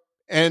 2-0,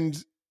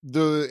 and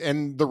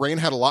the Reign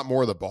had a lot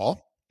more of the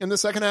ball in the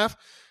second half,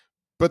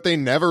 but they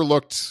never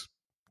looked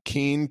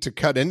keen to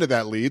cut into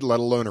that lead, let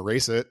alone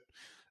erase it.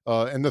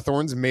 And the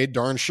Thorns made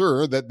darn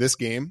sure that this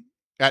game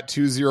at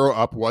 2-0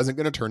 up wasn't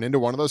going to turn into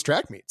one of those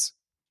track meets.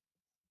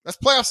 That's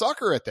playoff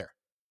soccer right there.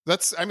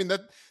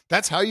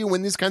 That's how you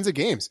win these kinds of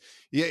games.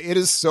 Yeah, it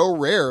is so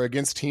rare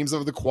against teams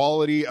of the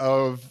quality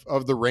of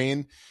the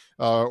Reign,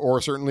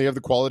 or certainly of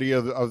the quality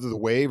of the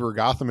Wave or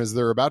Gotham, as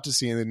they're about to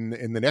see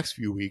in the next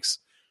few weeks,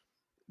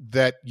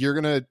 that you're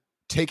going to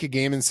take a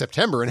game in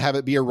September and have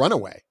it be a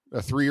runaway,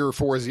 a 3 or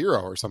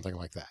 4-0 or something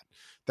like that.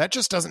 That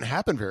just doesn't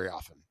happen very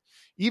often.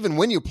 Even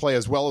when you play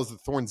as well as the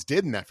Thorns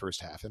did in that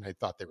first half, and I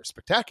thought they were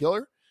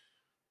spectacular,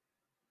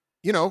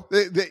 you know,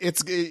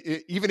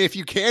 even if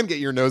you can get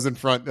your nose in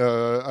front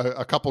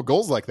a couple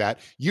goals like that,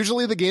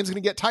 usually the game's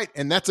going to get tight,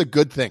 and that's a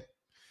good thing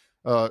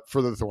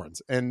for the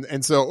Thorns.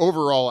 And so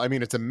overall, I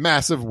mean, it's a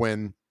massive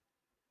win.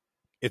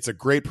 It's a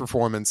great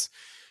performance.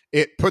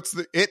 It puts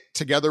it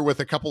together with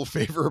a couple of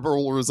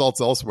favorable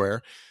results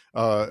elsewhere.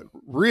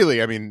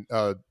 Really, I mean,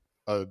 a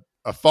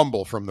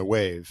fumble from the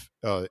Wave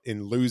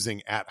in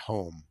losing at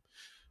home.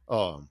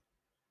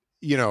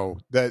 You know,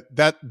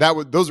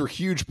 those were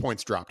huge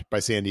points dropped by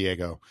San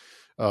Diego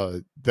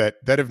that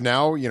have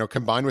now, you know,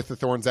 combined with the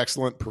Thorns'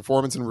 excellent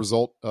performance and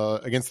result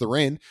against the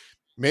Reign,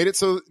 make it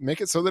so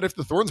that if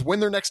the Thorns win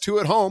their next 2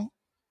 at home,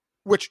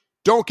 which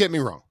don't get me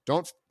wrong,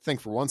 don't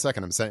think for one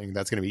second I'm saying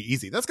that's going to be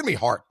easy. That's going to be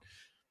hard.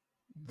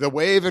 The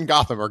Wave and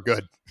Gotham are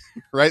good,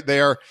 right? They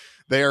are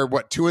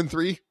what, 2 and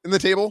 3 in the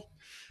table.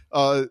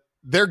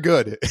 They're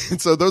good.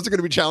 And so those are going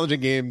to be challenging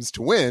games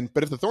to win.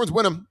 But if the Thorns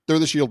win them, they're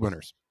the Shield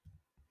winners.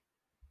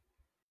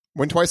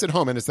 Win twice at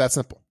home, and it's that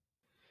simple.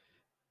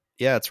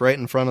 Yeah, it's right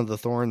in front of the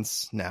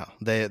Thorns now.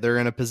 They're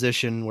in a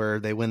position where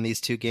they win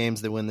these 2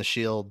 games, they win the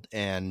Shield,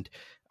 and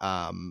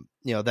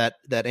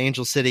that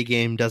Angel City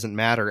game doesn't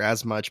matter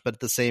as much. But at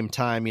the same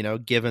time,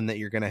 given that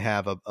you're going to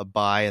have a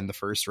bye in the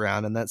first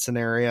round in that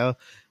scenario,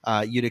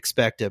 you'd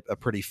expect a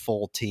pretty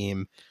full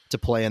team to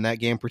play in that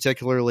game,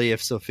 particularly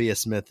if Sophia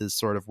Smith is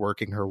sort of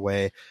working her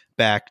way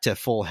back to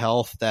full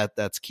health.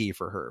 That's key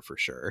for her for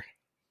sure.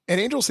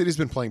 And Angel City's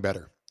been playing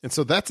better. And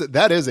so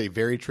that is a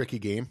very tricky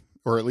game,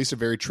 or at least a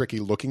very tricky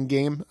looking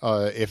game.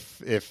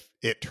 If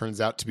it turns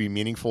out to be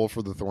meaningful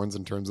for the Thorns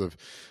in terms of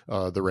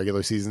the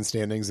regular season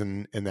standings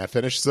and that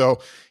finish.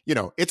 So,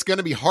 it's going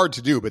to be hard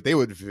to do, but they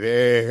would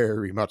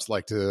very much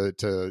like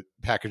to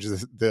package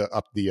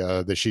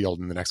the Shield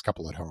in the next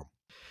couple at home.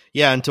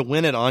 Yeah, and to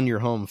win it on your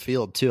home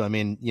field too. I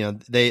mean,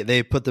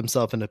 they put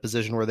themselves in a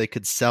position where they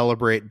could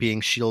celebrate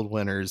being Shield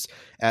winners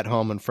at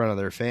home in front of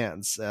their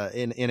fans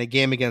in a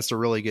game against a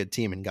really good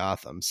team in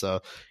Gotham.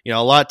 So,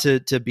 a lot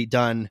to be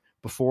done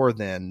before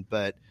then,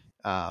 but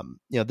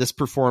this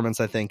performance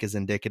I think is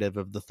indicative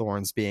of the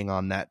Thorns being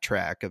on that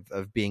track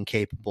of being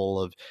capable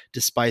of,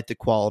 despite the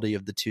quality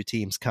of the 2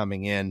 teams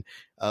coming in,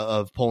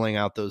 of pulling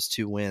out those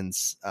 2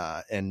 wins.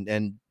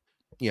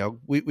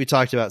 We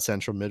talked about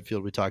central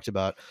midfield. We talked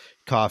about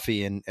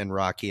Coffee and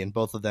Rocky, and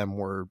both of them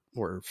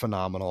were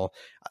phenomenal.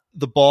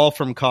 The ball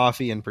from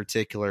Coffee in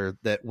particular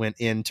that went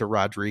into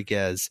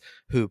Rodriguez,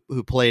 who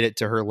played it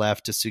to her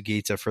left to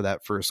Sugita for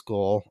that first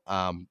goal,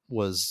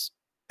 was,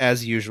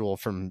 as usual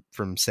from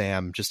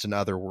Sam, just an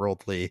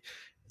otherworldly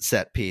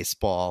set piece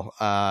ball.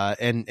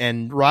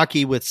 And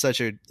Rocky with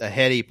such a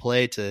heady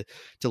play to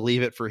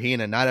leave it for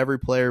Hina. Not every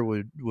player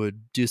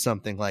would do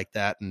something like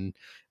that and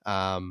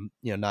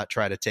not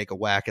try to take a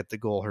whack at the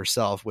goal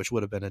herself, which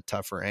would have been a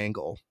tougher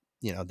angle,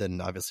 than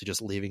obviously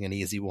just leaving an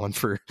easy one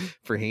for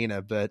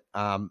Hina. But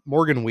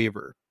Morgan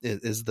Weaver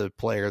is the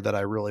player that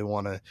I really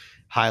want to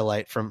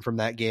highlight from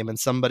that game, and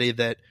somebody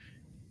that,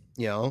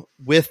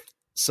 with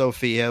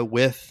Sophia,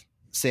 with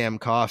Sam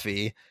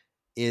Coffey,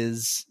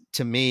 is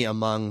to me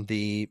among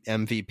the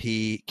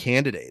MVP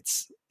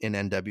candidates in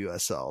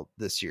NWSL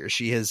this year.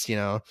 She has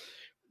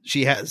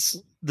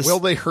this, will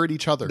they hurt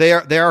each other? They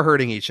are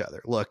hurting each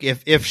other. Look,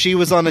 if she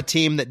was on a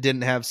team that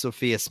didn't have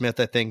Sophia Smith,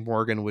 I think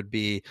Morgan would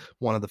be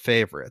one of the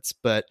favorites.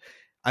 But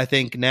I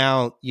think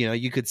now,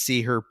 you could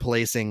see her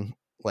placing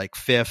like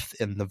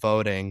 5th in the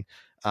voting,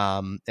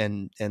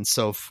 and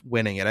Soph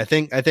winning it. I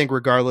think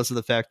regardless of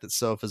the fact that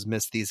Soph has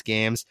missed these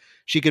games,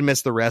 she could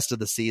miss the rest of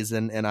the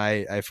season, and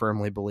I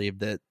firmly believe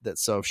that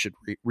Soph should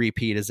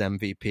repeat as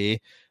MVP.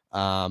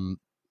 And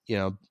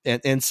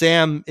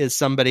Sam is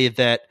somebody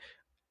that,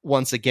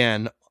 once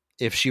again,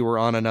 if she were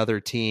on another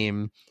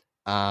team,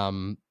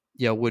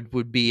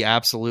 would be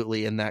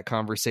absolutely in that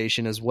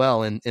conversation as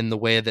well, in the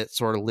way that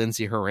sort of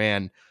Lindsay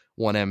Horan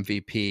won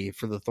MVP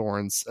for the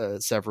Thorns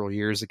several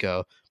years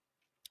ago.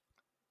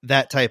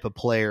 That type of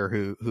player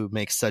who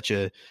makes such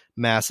a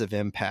massive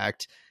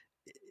impact.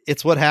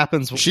 It's what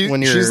happens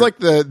when you're... She's like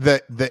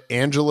the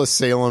Angela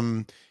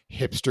Salem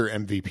hipster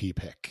MVP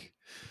pick.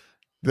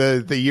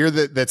 The year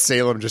that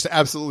Salem just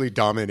absolutely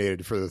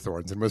dominated for the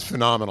Thorns and was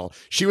phenomenal.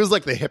 She was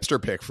like the hipster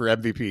pick for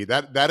MVP.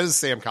 That is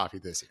Sam Coffey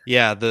this year.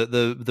 Yeah,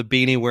 the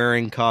beanie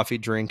wearing, coffee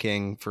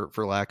drinking,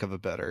 for lack of a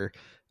better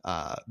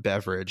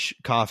beverage,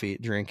 coffee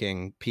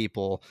drinking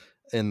people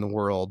in the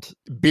world.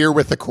 Beer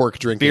with a cork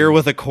drinking. Beer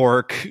with a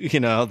cork,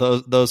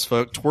 those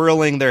folk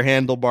twirling their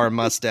handlebar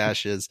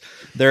mustaches.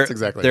 They're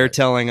right.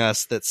 telling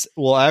us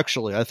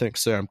actually, I think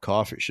Sam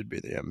Coffey should be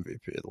the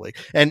MVP of the league.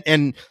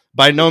 And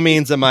by no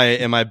means am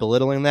I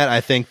belittling that. I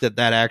think that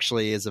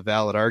actually is a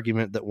valid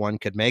argument that one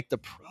could make. The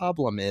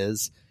problem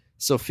is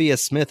Sophia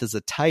Smith is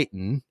a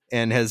Titan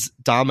and has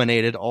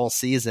dominated all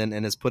season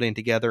and is putting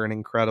together an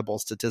incredible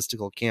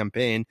statistical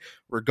campaign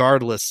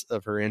regardless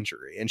of her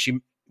injury. And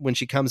when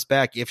she comes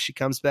back, if she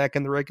comes back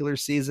in the regular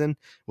season,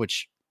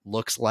 which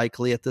looks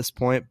likely at this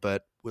point,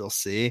 but we'll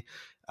see.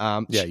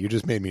 You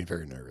just made me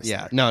very nervous.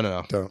 Yeah,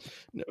 no. Don't.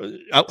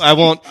 I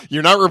won't.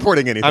 You're not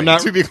reporting anything. I'm not.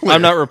 To be clear.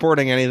 I'm not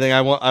reporting anything.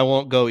 I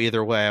won't go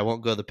either way. I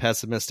won't go the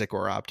pessimistic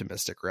or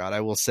optimistic route.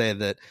 I will say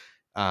that,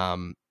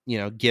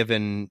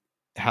 given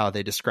how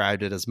they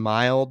described it as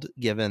mild,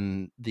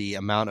 given the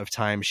amount of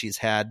time she's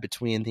had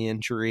between the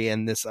injury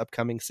and this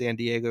upcoming San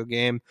Diego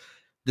game,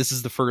 this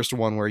is the first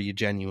one where you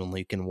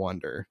genuinely can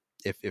wonder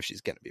if she's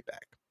going to be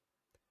back.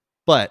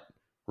 But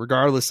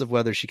regardless of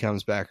whether she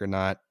comes back or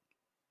not,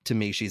 to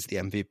me, she's the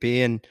MVP.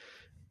 And,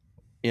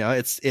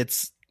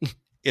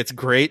 it's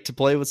great to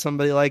play with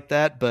somebody like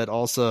that. But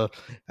also,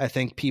 I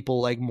think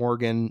people like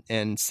Morgan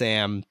and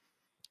Sam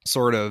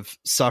sort of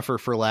suffer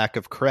for lack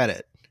of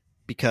credit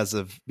because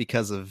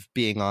of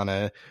being on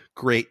a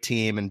great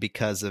team and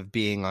because of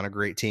being on a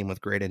great team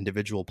with great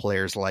individual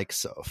players like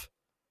Soph.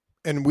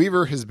 And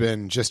Weaver has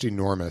been just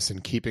enormous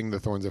in keeping the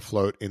Thorns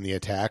afloat in the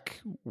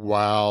attack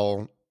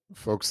while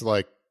folks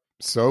like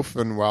Soph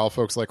and while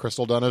folks like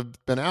Crystal Dunn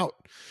have been out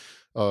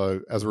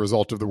as a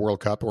result of the World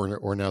Cup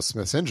or now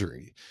Smith's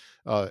injury.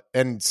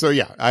 And so,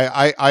 yeah,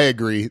 I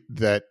agree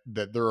that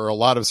there are a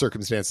lot of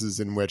circumstances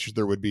in which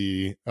there would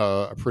be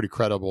a pretty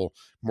credible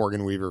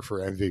Morgan Weaver for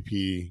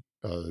MVP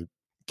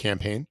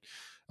campaign.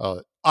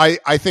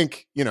 I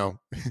think,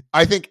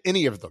 I think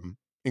any of them,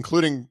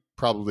 including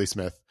probably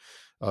Smith,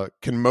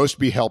 can most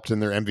be helped in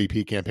their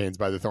MVP campaigns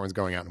by the Thorns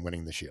going out and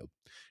winning the Shield.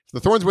 If the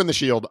Thorns win the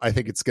Shield, I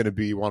think it's going to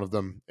be one of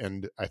them,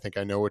 and I think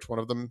I know which one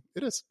of them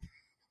it is.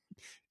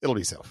 It'll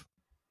be Soph.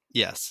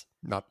 Yes.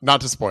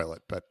 Not to spoil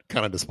it, but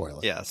kind of to spoil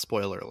it. Yeah,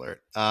 spoiler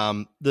alert.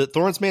 The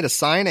Thorns made a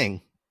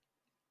signing,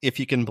 if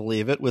you can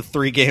believe it, with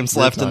 3 games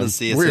left in the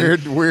season.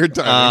 Weird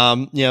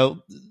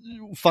timing.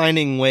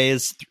 Finding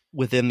ways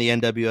within the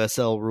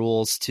NWSL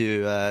rules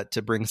to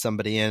bring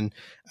somebody in,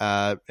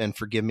 and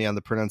forgive me on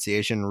the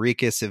pronunciation,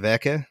 Rika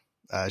Siveka.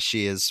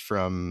 She is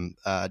from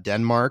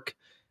Denmark.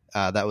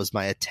 That was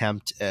my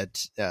attempt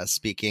at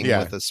speaking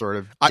with a sort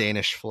of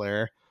Danish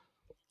flair.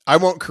 I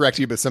won't correct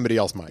you, but somebody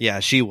else might. Yeah,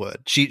 she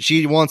would.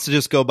 She wants to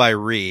just go by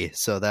Ree,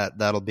 so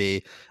that'll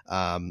be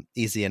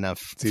easy enough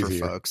for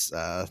folks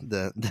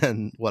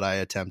than what I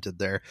attempted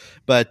there.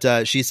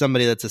 But she's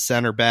somebody that's a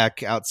center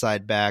back,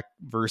 outside back,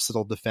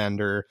 versatile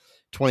defender,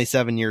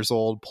 27 years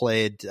old,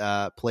 played in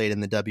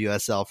the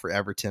WSL for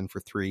Everton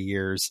for 3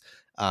 years.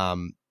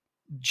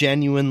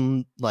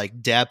 Genuine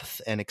like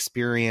depth and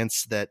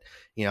experience that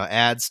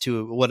adds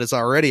to what is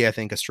already, I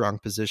think, a strong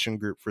position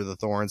group for the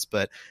Thorns.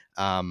 But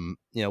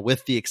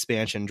with the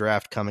expansion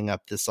draft coming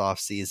up this off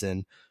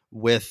season,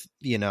 with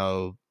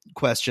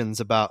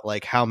questions about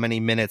like how many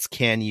minutes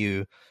can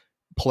you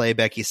play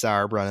Becky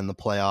Sauerbrunn in the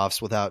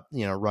playoffs without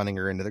running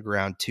her into the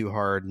ground too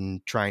hard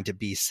and trying to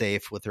be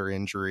safe with her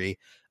injury,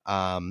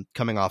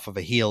 coming off of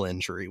a heel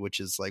injury, which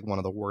is like one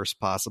of the worst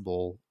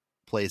possible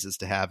places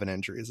to have an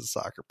injury as a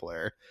soccer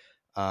player.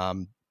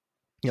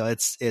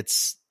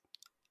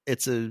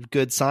 It's a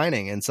good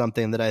signing and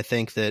something that I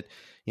think that,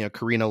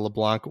 Karina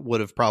LeBlanc would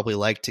have probably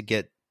liked to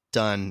get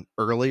done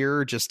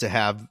earlier, just to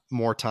have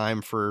more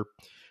time for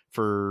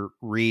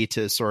Ree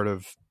to sort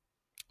of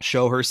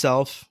show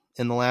herself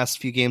in the last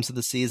few games of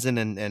the season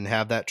and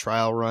have that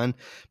trial run.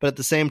 But at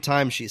the same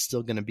time, she's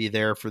still going to be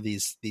there for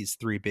these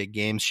 3 big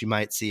games. She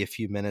might see a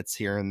few minutes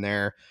here and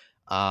there.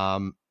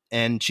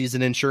 And she's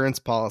an insurance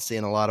policy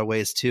in a lot of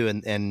ways too.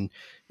 And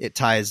it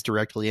ties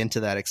directly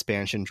into that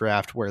expansion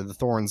draft where the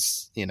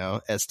Thorns,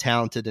 as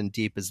talented and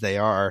deep as they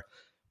are,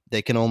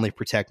 they can only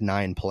protect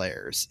 9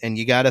 players. And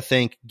you got to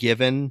think,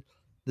 given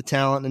the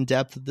talent and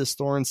depth of this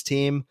Thorns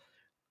team,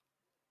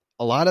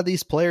 a lot of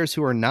these players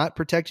who are not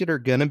protected are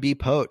going to be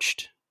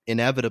poached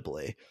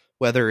inevitably,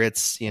 whether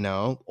it's,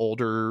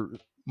 older,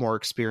 more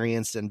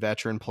experienced and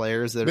veteran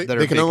players that are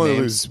they can only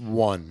names. lose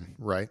 1,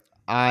 right?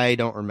 I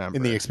don't remember.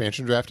 In the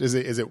expansion draft, is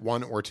it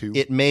 1 or 2?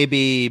 It may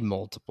be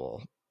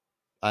multiple.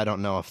 I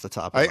don't know off the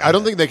top of my head. I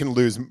don't think they can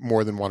lose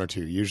more than 1 or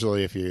 2.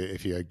 Usually if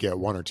you get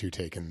 1 or 2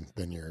 taken,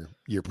 then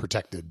you're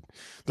protected.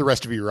 The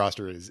rest of your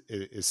roster is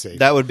safe.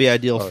 That would be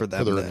ideal for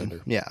them. For the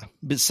then. Yeah.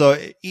 But so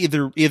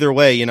either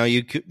way,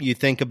 you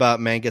think about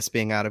Mangus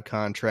being out of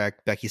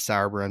contract, Becky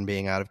Sauerbrunn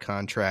being out of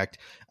contract,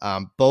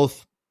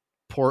 both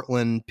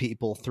Portland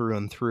people through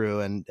and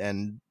through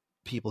and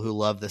people who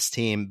love this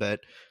team, but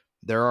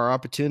there are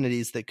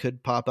opportunities that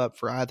could pop up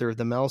for either of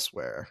them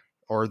elsewhere,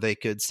 or they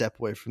could step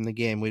away from the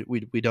game.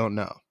 We don't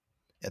know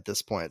at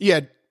this point.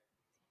 Yeah.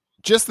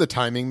 Just the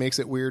timing makes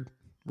it weird,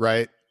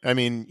 right? I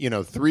mean,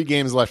 3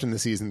 games left in the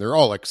season. They're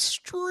all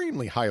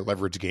extremely high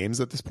leverage games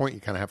at this point.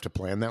 You kind of have to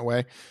plan that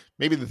way.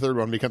 Maybe the third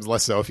one becomes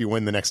less so if you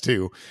win the next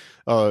 2.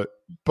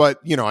 But,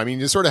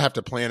 you sort of have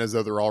to plan as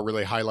though they're all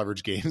really high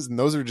leverage games. And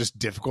those are just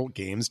difficult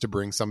games to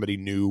bring somebody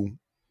new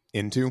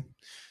into,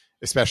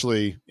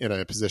 especially in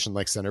a position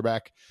like center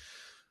back.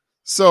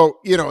 So,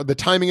 the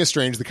timing is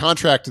strange. The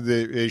contract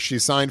she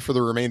signed for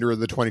the remainder of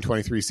the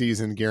 2023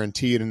 season,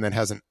 guaranteed, and then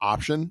has an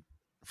option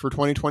for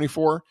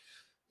 2024.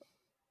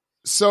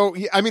 So,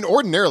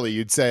 ordinarily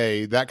you'd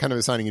say that kind of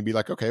a signing, you'd be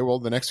like, okay, well,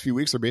 the next few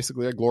weeks are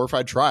basically a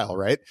glorified trial,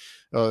 right?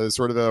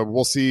 Sort of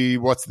we'll see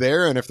what's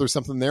there. And if there's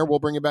something there, we'll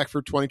bring it back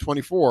for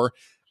 2024.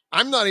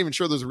 I'm not even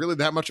sure there's really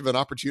that much of an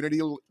opportunity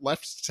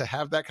left to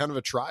have that kind of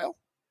a trial,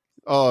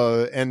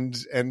 and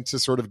to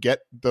sort of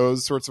get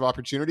those sorts of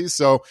opportunities.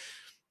 So,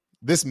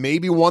 this may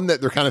be one that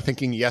they're kind of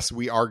thinking, yes,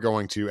 we are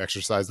going to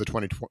exercise the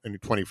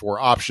 2024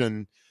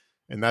 option.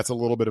 And that's a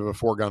little bit of a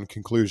foregone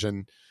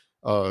conclusion.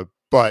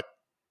 But,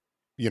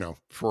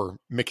 for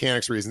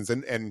mechanics reasons,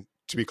 and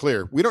to be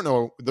clear, we don't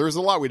know. There's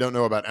a lot we don't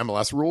know about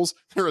MLS rules.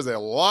 There is a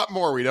lot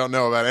more we don't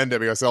know about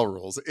NWSL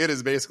rules. It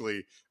is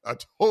basically a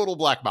total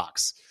black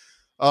box.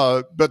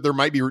 But there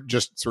might be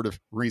just sort of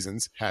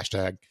reasons,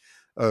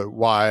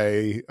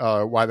 why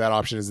that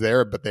option is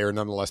there, but they are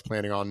nonetheless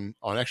planning on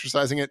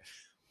exercising it.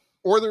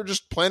 Or they're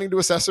just planning to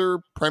assess her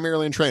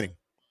primarily in training.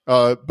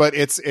 But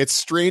it's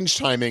strange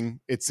timing.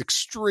 It's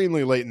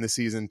extremely late in the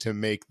season to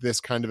make this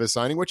kind of a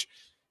signing, which,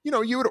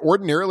 you would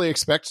ordinarily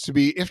expect to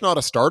be, if not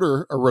a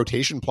starter, a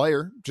rotation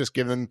player, just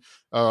given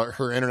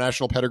her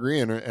international pedigree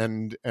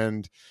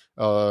and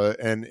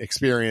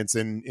experience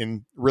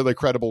in really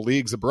credible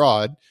leagues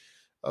abroad.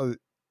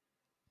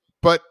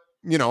 But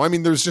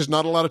there's just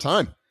not a lot of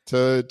time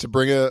to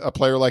bring a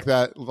player like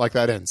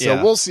that in.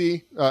 So we'll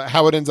see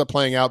how it ends up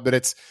playing out. But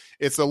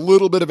it's a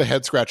little bit of a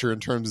head scratcher in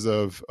terms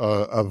of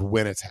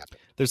when it's happened.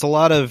 There's a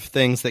lot of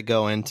things that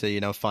go into,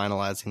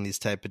 finalizing these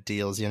type of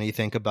deals. You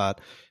think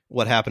about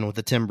what happened with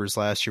the Timbers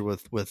last year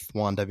with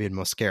Juan David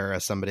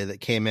Mosquera, somebody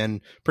that came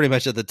in pretty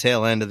much at the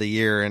tail end of the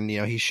year. And,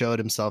 he showed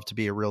himself to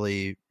be a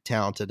really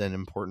talented and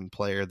important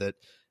player that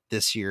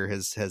this year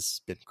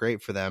has been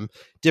great for them.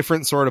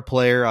 Different sort of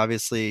player.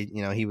 Obviously,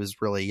 he was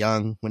really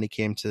young when he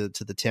came to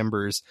the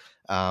Timbers.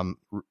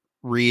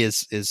 Ree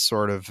is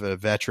sort of a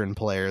veteran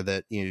player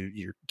that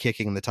you're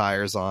kicking the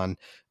tires on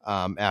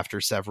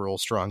after several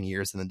strong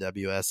years in the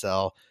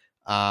WSL.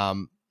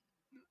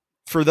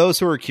 For those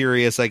who are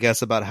curious, I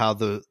guess, about how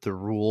the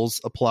rules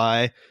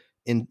apply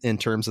in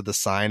terms of the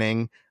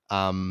signing,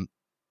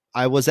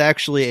 I was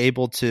actually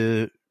able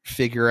to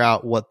figure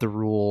out what the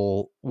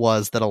rule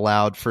was that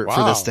allowed for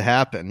this to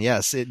happen.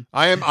 Yes,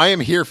 I am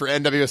here for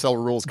NWSL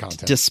rules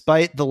content.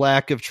 Despite the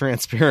lack of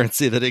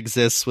transparency that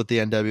exists with the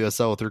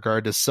NWSL with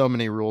regard to so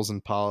many rules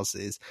and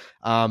policies,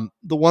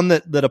 the one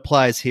that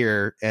applies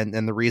here, and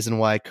the reason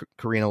why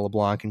Karina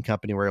LeBlanc and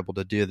company were able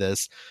to do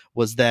this,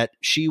 was that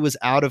she was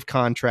out of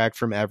contract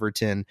from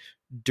Everton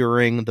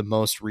during the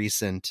most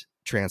recent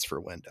transfer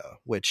window,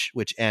 which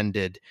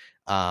ended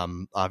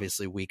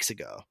obviously weeks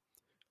ago.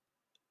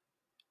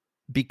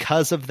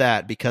 Because of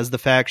that, because the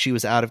fact she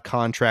was out of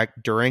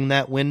contract during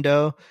that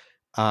window,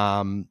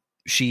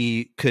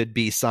 she could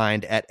be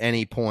signed at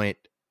any point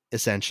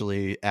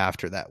essentially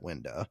after that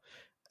window.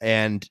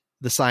 And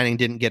the signing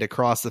didn't get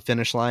across the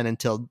finish line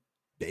until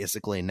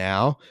basically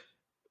now.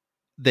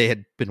 They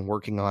had been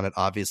working on it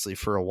obviously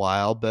for a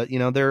while, but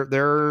there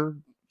are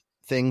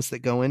things that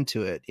go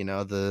into it,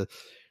 the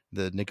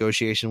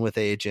negotiation with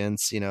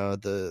agents,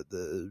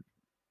 the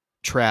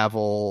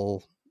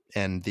travel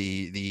and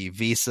the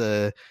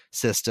visa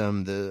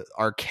system, the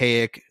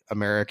archaic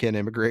American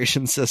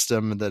immigration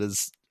system that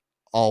is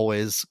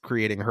always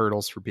creating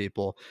hurdles for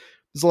people.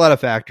 There's a lot of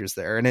factors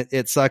there. And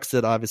it sucks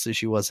that obviously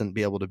she wasn't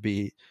able to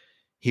be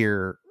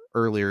here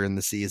earlier in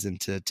the season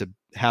to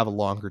have a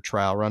longer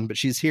trial run, but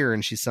she's here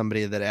and she's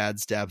somebody that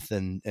adds depth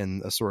and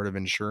a sort of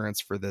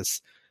insurance for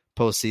this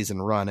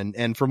postseason run.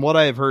 And from what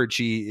I've heard,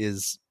 she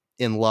is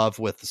in love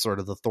with sort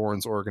of the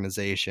Thorns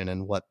organization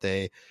and what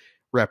they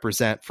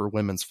represent for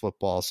women's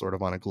football sort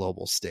of on a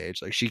global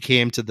stage. Like, she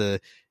came to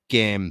the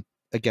game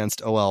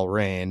against OL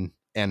Reign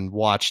and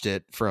watched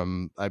it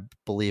from, I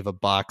believe, a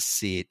box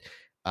seat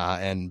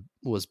and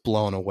was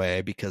blown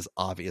away because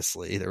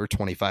obviously there were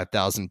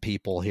 25,000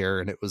 people here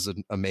and it was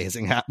an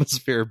amazing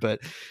atmosphere. But,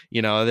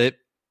 that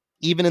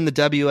even in the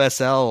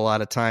WSL, a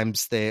lot of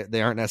times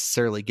they aren't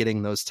necessarily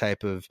getting those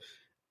type of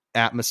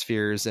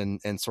atmospheres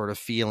and sort of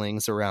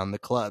feelings around the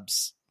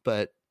clubs.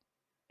 But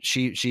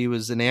she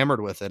was enamored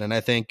with it. And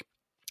I think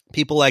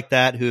people like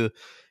that who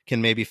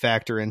can maybe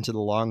factor into the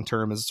long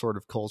term as sort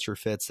of culture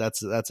fits,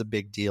 that's a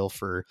big deal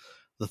for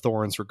the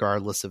Thorns,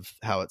 regardless of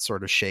how it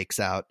sort of shakes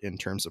out in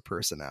terms of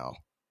personnel.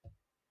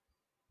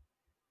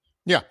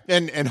 Yeah,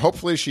 and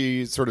hopefully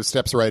she sort of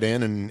steps right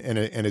in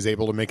and is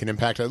able to make an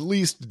impact, at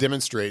least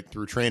demonstrate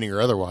through training or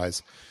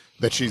otherwise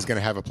that she's going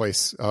to have a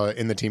place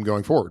in the team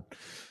going forward.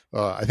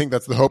 I think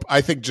that's the hope.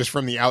 I think just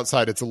from the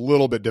outside, it's a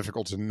little bit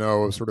difficult to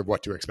know sort of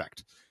what to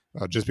expect.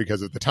 Just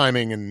because of the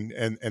timing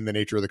and the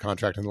nature of the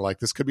contract and the like.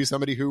 This could be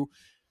somebody who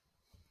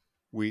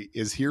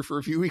is here for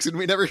a few weeks and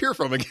we never hear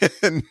from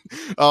again.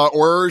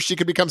 Or she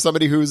could become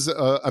somebody who's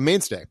a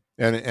mainstay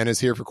and is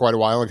here for quite a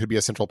while and could be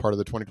a central part of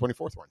the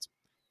 2024 Thorns.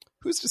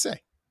 Who's to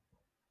say?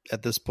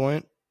 At this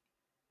point,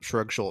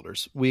 shrug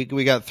shoulders. We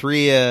got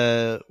three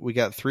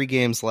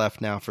games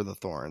left now for the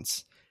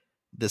Thorns.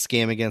 This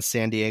game against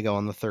San Diego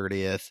on the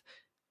 30th,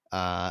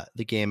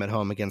 the game at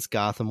home against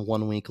Gotham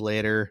 1 week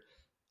later,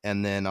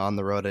 and then on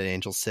the road at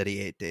Angel City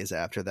 8 days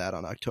after that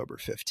on October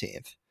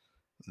 15th.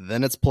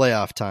 Then it's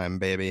playoff time,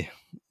 baby.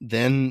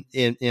 Then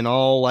in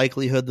all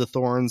likelihood, the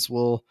Thorns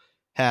will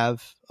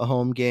have a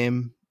home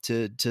game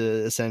to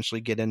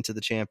essentially get into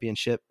the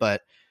championship.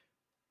 But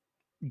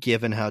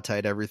given how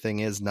tight everything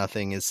is,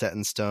 nothing is set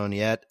in stone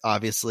yet.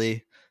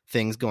 Obviously,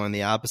 things going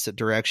the opposite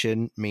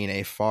direction mean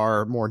a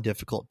far more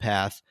difficult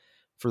path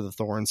for the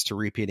Thorns to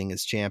repeating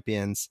as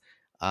champions.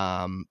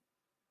 The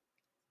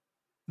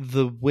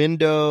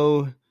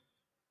window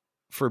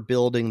for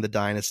building the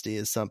dynasty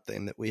is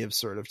something that we have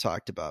sort of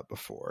talked about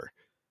before.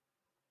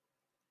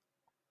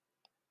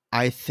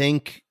 I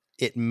think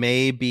it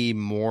may be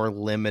more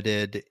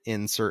limited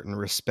in certain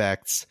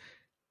respects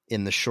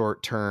in the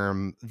short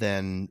term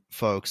than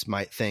folks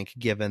might think,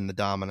 given the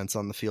dominance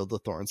on the field the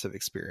Thorns have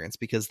experienced,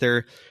 because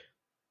they're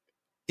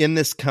in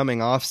this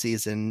coming off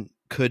season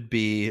could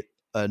be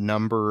a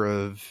number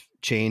of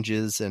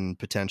changes and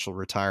potential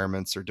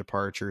retirements or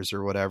departures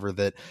or whatever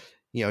that,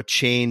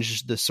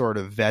 change the sort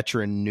of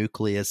veteran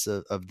nucleus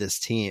of this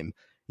team.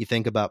 You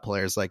think about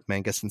players like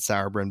Menges and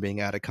Sauerbrunn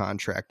being out of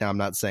contract. Now, I'm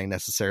not saying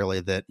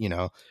necessarily that,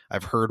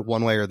 I've heard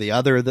one way or the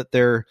other that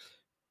they're,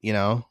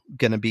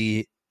 going to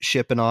be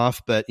shipping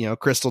off, but,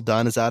 Crystal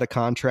Dunn is out of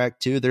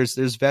contract too.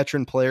 There's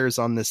veteran players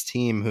on this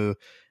team who,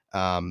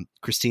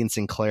 Christine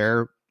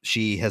Sinclair,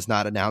 she has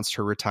not announced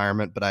her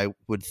retirement, but I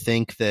would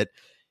think that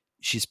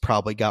she's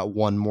probably got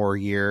one more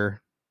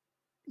year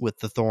with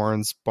the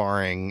Thorns,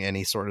 barring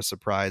any sort of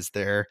surprise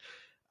there.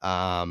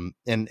 And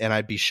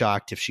I'd be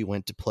shocked if she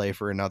went to play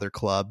for another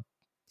club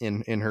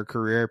in her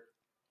career.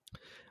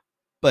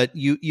 But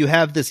you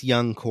have this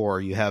young core,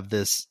 you have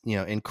this,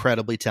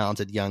 incredibly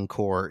talented young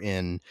core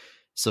in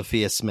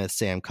Sophia Smith,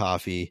 Sam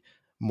Coffey,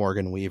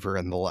 Morgan Weaver,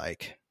 and the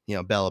like.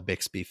 Bella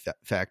Bixby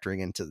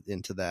factoring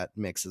into that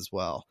mix as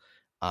well.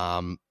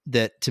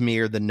 That to me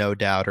are the no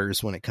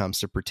doubters when it comes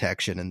to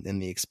protection in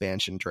the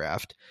expansion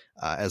draft,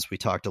 as we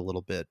talked a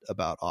little bit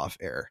about off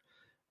air.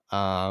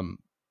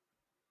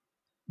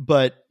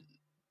 But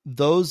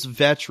those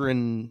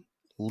veteran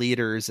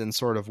leaders and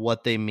sort of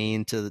what they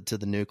mean to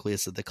the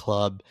nucleus of the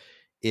club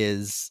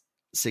is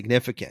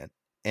significant,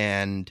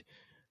 and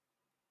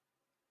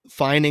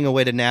finding a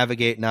way to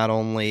navigate not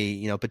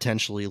only,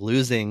 potentially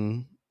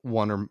losing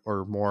one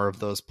or more of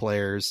those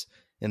players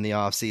in the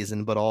off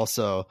season, but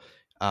also,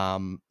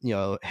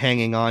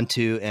 hanging on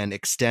to and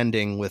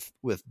extending with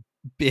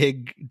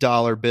big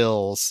dollar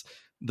bills,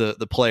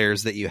 the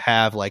players that you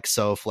have, like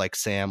Soph, like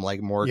Sam,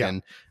 like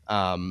Morgan.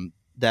 Yeah.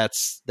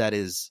 That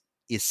is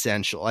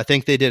essential. I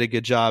think they did a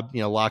good job,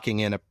 locking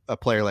in a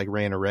player like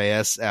Reina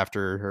Reyes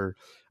after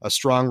a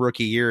strong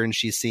rookie year. And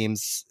she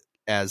seems,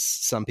 as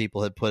some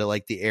people had put it,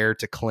 like the heir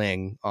to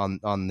Kling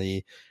on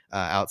the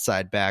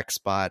outside back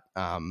spot.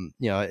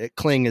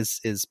 Kling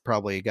is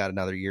probably got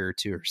another year or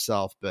two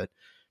herself, but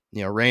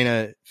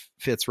Reina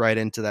fits right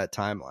into that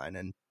timeline,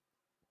 and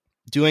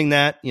doing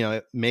that,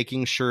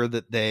 making sure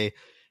that they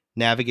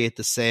navigate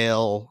the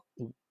sale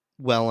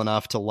well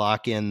enough to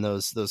lock in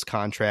those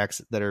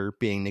contracts that are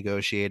being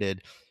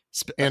negotiated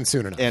and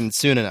soon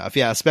enough.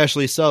 Yeah.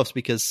 Especially Soph's,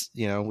 because,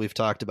 we've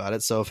talked about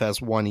it. Soph has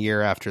 1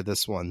 year after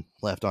this one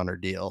left on her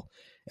deal.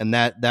 And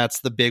that's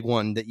the big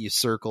one that you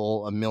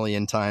circle a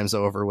million times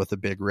over with a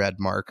big red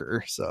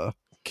marker. So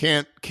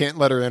can't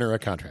let her enter a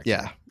contract.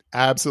 Yeah.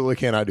 Absolutely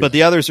cannot do But that.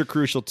 The others are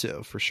crucial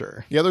too, for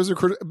sure. The others are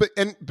crucial. But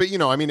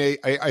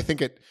I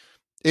think it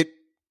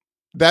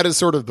that is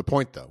sort of the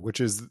point, though, which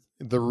is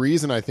the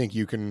reason I think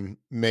you can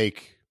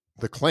make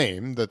the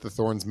claim that the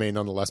Thorns may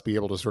nonetheless be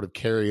able to sort of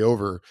carry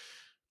over.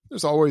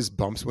 There's always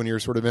bumps when you're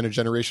sort of in a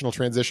generational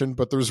transition,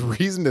 but there's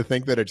reason to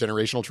think that a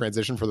generational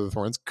transition for the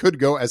Thorns could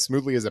go as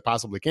smoothly as it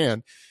possibly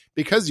can,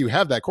 because you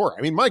have that core.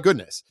 I mean, my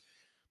goodness,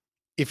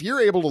 if you're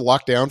able to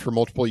lock down for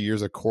multiple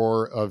years a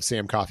core of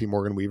Sam Coffey,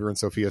 Morgan Weaver, and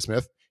Sophia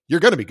Smith, you're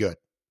going to be good.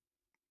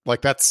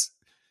 Like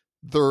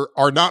there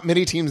are not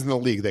many teams in the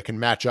league that can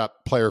match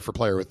up player for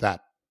player with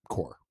that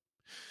core.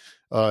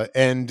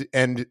 And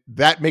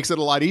that makes it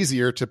a lot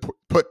easier to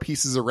put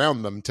pieces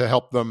around them to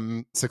help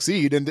them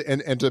succeed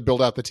and to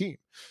build out the team.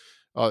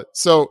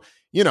 So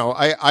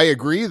I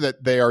agree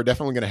that they are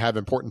definitely going to have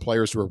important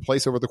players to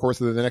replace over the course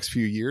of the next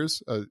few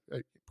years.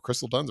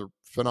 Crystal Dunn's a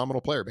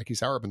phenomenal player. Becky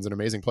Sauerbrun's an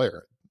amazing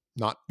player.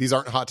 These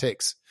aren't hot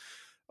takes.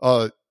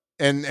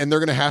 And they're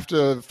going to have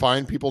to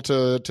find people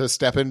to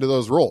step into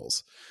those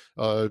roles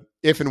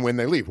if and when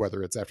they leave,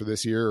 whether it's after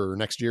this year or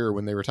next year or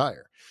when they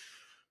retire.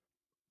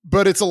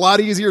 But it's a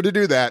lot easier to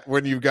do that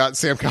when you've got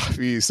Sam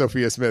Coffey,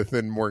 Sophia Smith,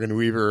 and Morgan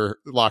Weaver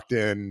locked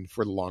in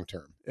for the long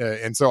term.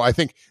 And so I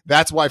think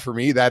that's why, for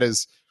me,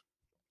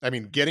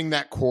 getting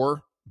that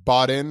core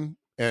bought in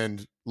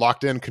and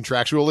locked in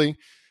contractually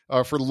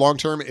for the long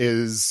term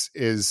is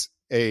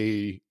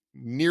a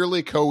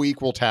nearly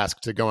co-equal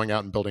task to going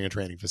out and building a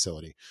training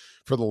facility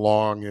for the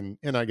long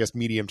and I guess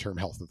medium term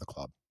health of the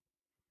club.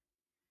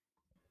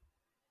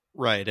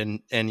 Right.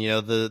 And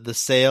the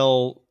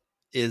sale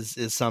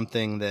is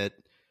something that,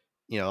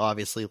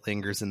 obviously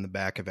lingers in the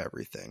back of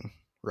everything,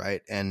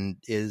 right? And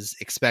is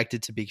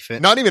expected to be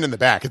not even in the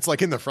back. It's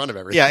like in the front of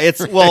everything. Yeah. It's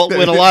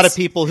when a lot of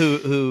people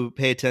who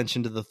pay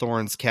attention to the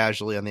Thorns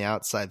casually on the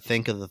outside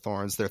think of the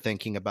Thorns, they're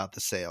thinking about the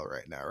sale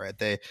right now, right?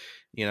 They,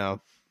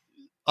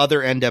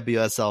 other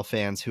NWSL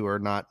fans who are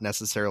not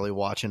necessarily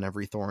watching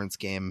every Thorns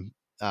game,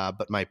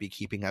 but might be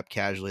keeping up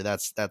casually.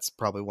 That's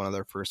probably one of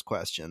their first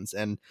questions.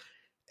 And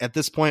at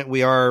this point,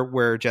 we are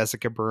where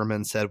Jessica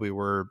Berman said we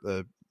were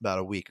about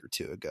a week or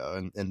two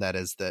ago. And that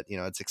is that,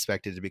 it's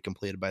expected to be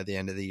completed by the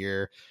end of the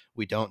year.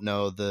 We don't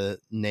know the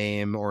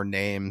name or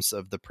names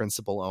of the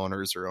principal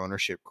owners or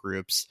ownership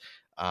groups.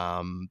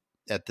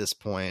 At this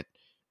point,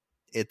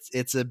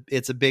 it's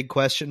a big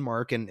question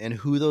mark, and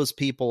who those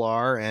people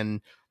are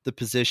and the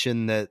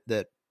position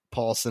that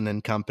Paulson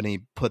and company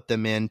put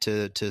them in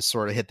to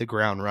sort of hit the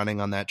ground running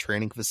on that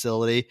training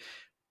facility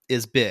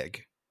is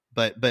big.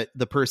 But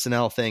the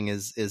personnel thing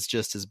is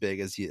just as big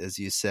as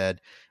you said,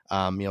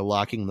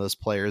 locking those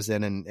players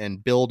in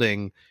and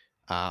building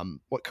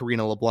what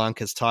Karina LeBlanc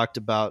has talked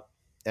about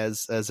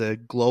as a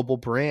global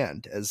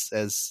brand,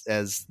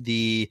 as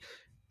the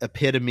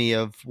epitome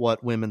of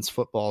what women's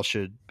football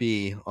should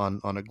be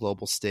on a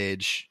global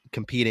stage,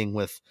 competing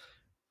with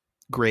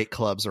great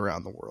clubs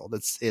around the world.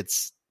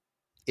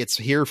 It's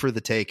here for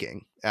the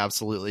taking.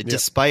 Absolutely. Yep.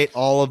 Despite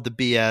all of the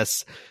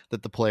BS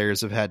that the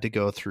players have had to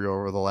go through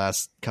over the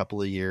last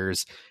couple of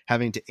years,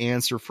 having to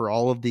answer for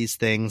all of these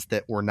things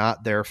that were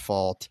not their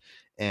fault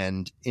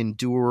and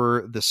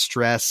endure the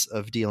stress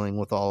of dealing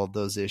with all of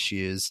those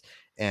issues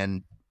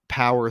and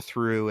power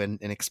through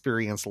and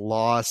experience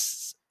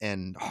loss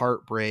and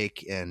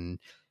heartbreak and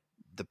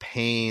the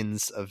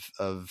pains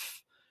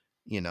of,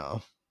 you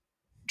know,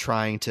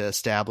 trying to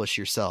establish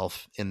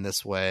yourself in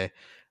this way.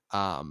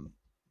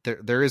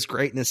 There is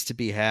greatness to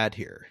be had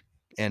here.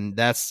 And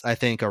that's, I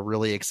think, a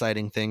really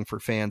exciting thing for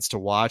fans to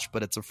watch,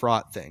 but it's a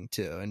fraught thing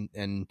too.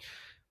 And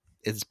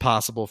it's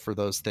possible for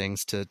those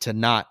things to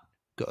not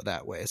go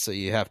that way. So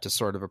you have to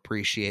sort of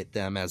appreciate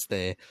them as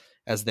they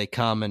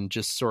come, and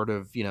just sort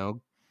of, you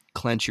know,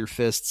 clench your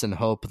fists and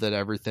hope that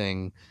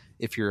everything,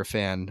 if you're a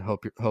fan,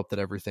 hope that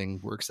everything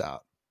works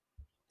out.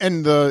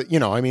 And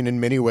in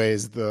many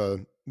ways,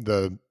 the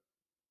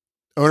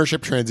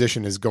ownership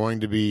transition is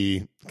going to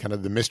be kind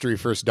of the mystery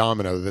first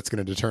domino that's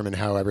going to determine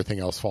how everything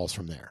else falls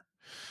from there.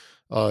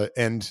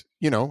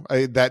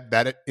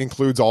 That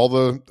includes all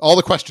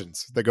the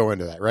questions that go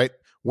into that, right?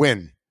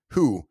 When,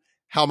 who,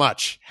 how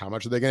much are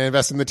they going to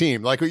invest in the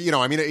team?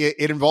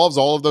 It involves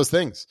all of those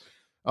things.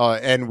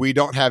 And we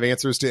don't have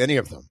answers to any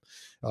of them.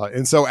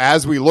 And so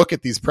as we look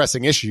at these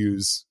pressing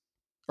issues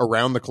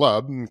around the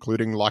club,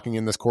 including locking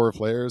in this core of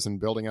players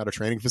and building out a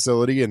training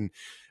facility and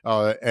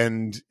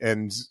managing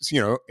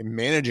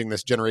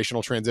this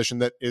generational transition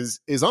that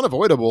is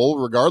unavoidable,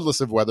 regardless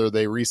of whether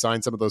they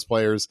re-sign some of those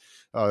players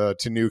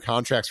to new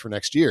contracts for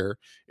next year.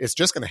 It's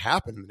just going to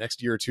happen the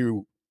next year or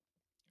two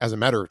as a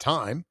matter of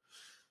time.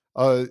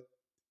 Those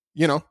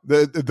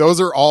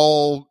are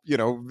all,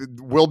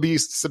 will be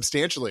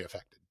substantially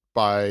affected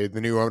by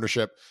the new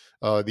ownership,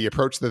 the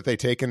approach that they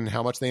take and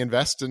how much they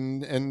invest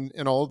and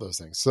all of those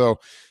things. So,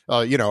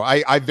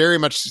 I very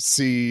much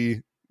see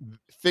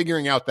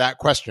figuring out that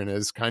question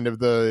as kind of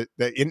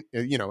in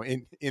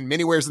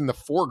many ways in the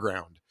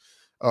foreground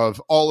of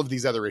all of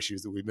these other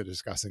issues that we've been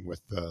discussing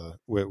with the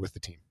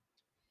team.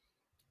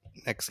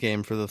 Next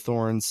game for the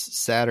Thorns,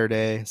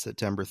 Saturday,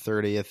 September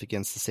 30th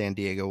against the San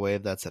Diego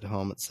Wave. That's at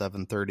home at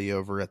 7:30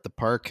 over at the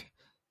Park.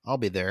 I'll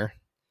be there.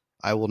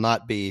 I will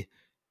not be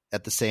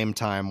at the same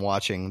time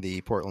watching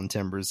the Portland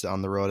Timbers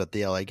on the road at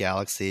the LA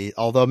Galaxy,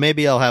 although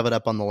maybe I'll have it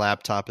up on the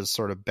laptop as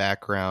sort of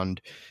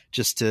background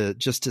just to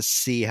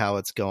see how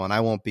it's going. I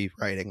won't be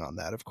writing on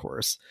that, of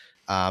course.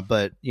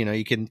 But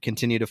you can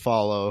continue to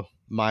follow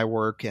my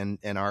work and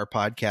our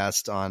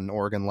podcast on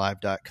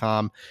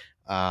OregonLive.com.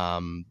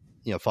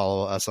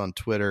 Follow us on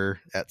Twitter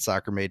at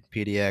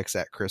SoccerMaidenPDX,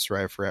 at Chris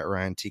Reifer, at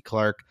Ryan T.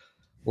 Clark.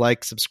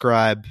 Like,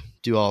 subscribe,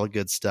 do all the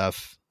good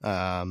stuff.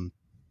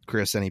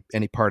 Chris,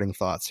 any parting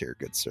thoughts here,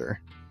 good sir?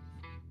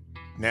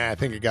 Nah, I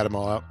think I got them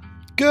all out.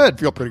 Good.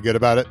 Feel pretty good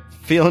about it.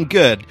 Feeling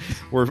good.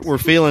 We're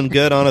feeling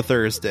good on a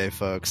Thursday,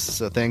 folks.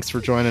 So thanks for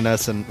joining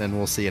us, and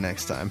we'll see you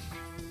next time.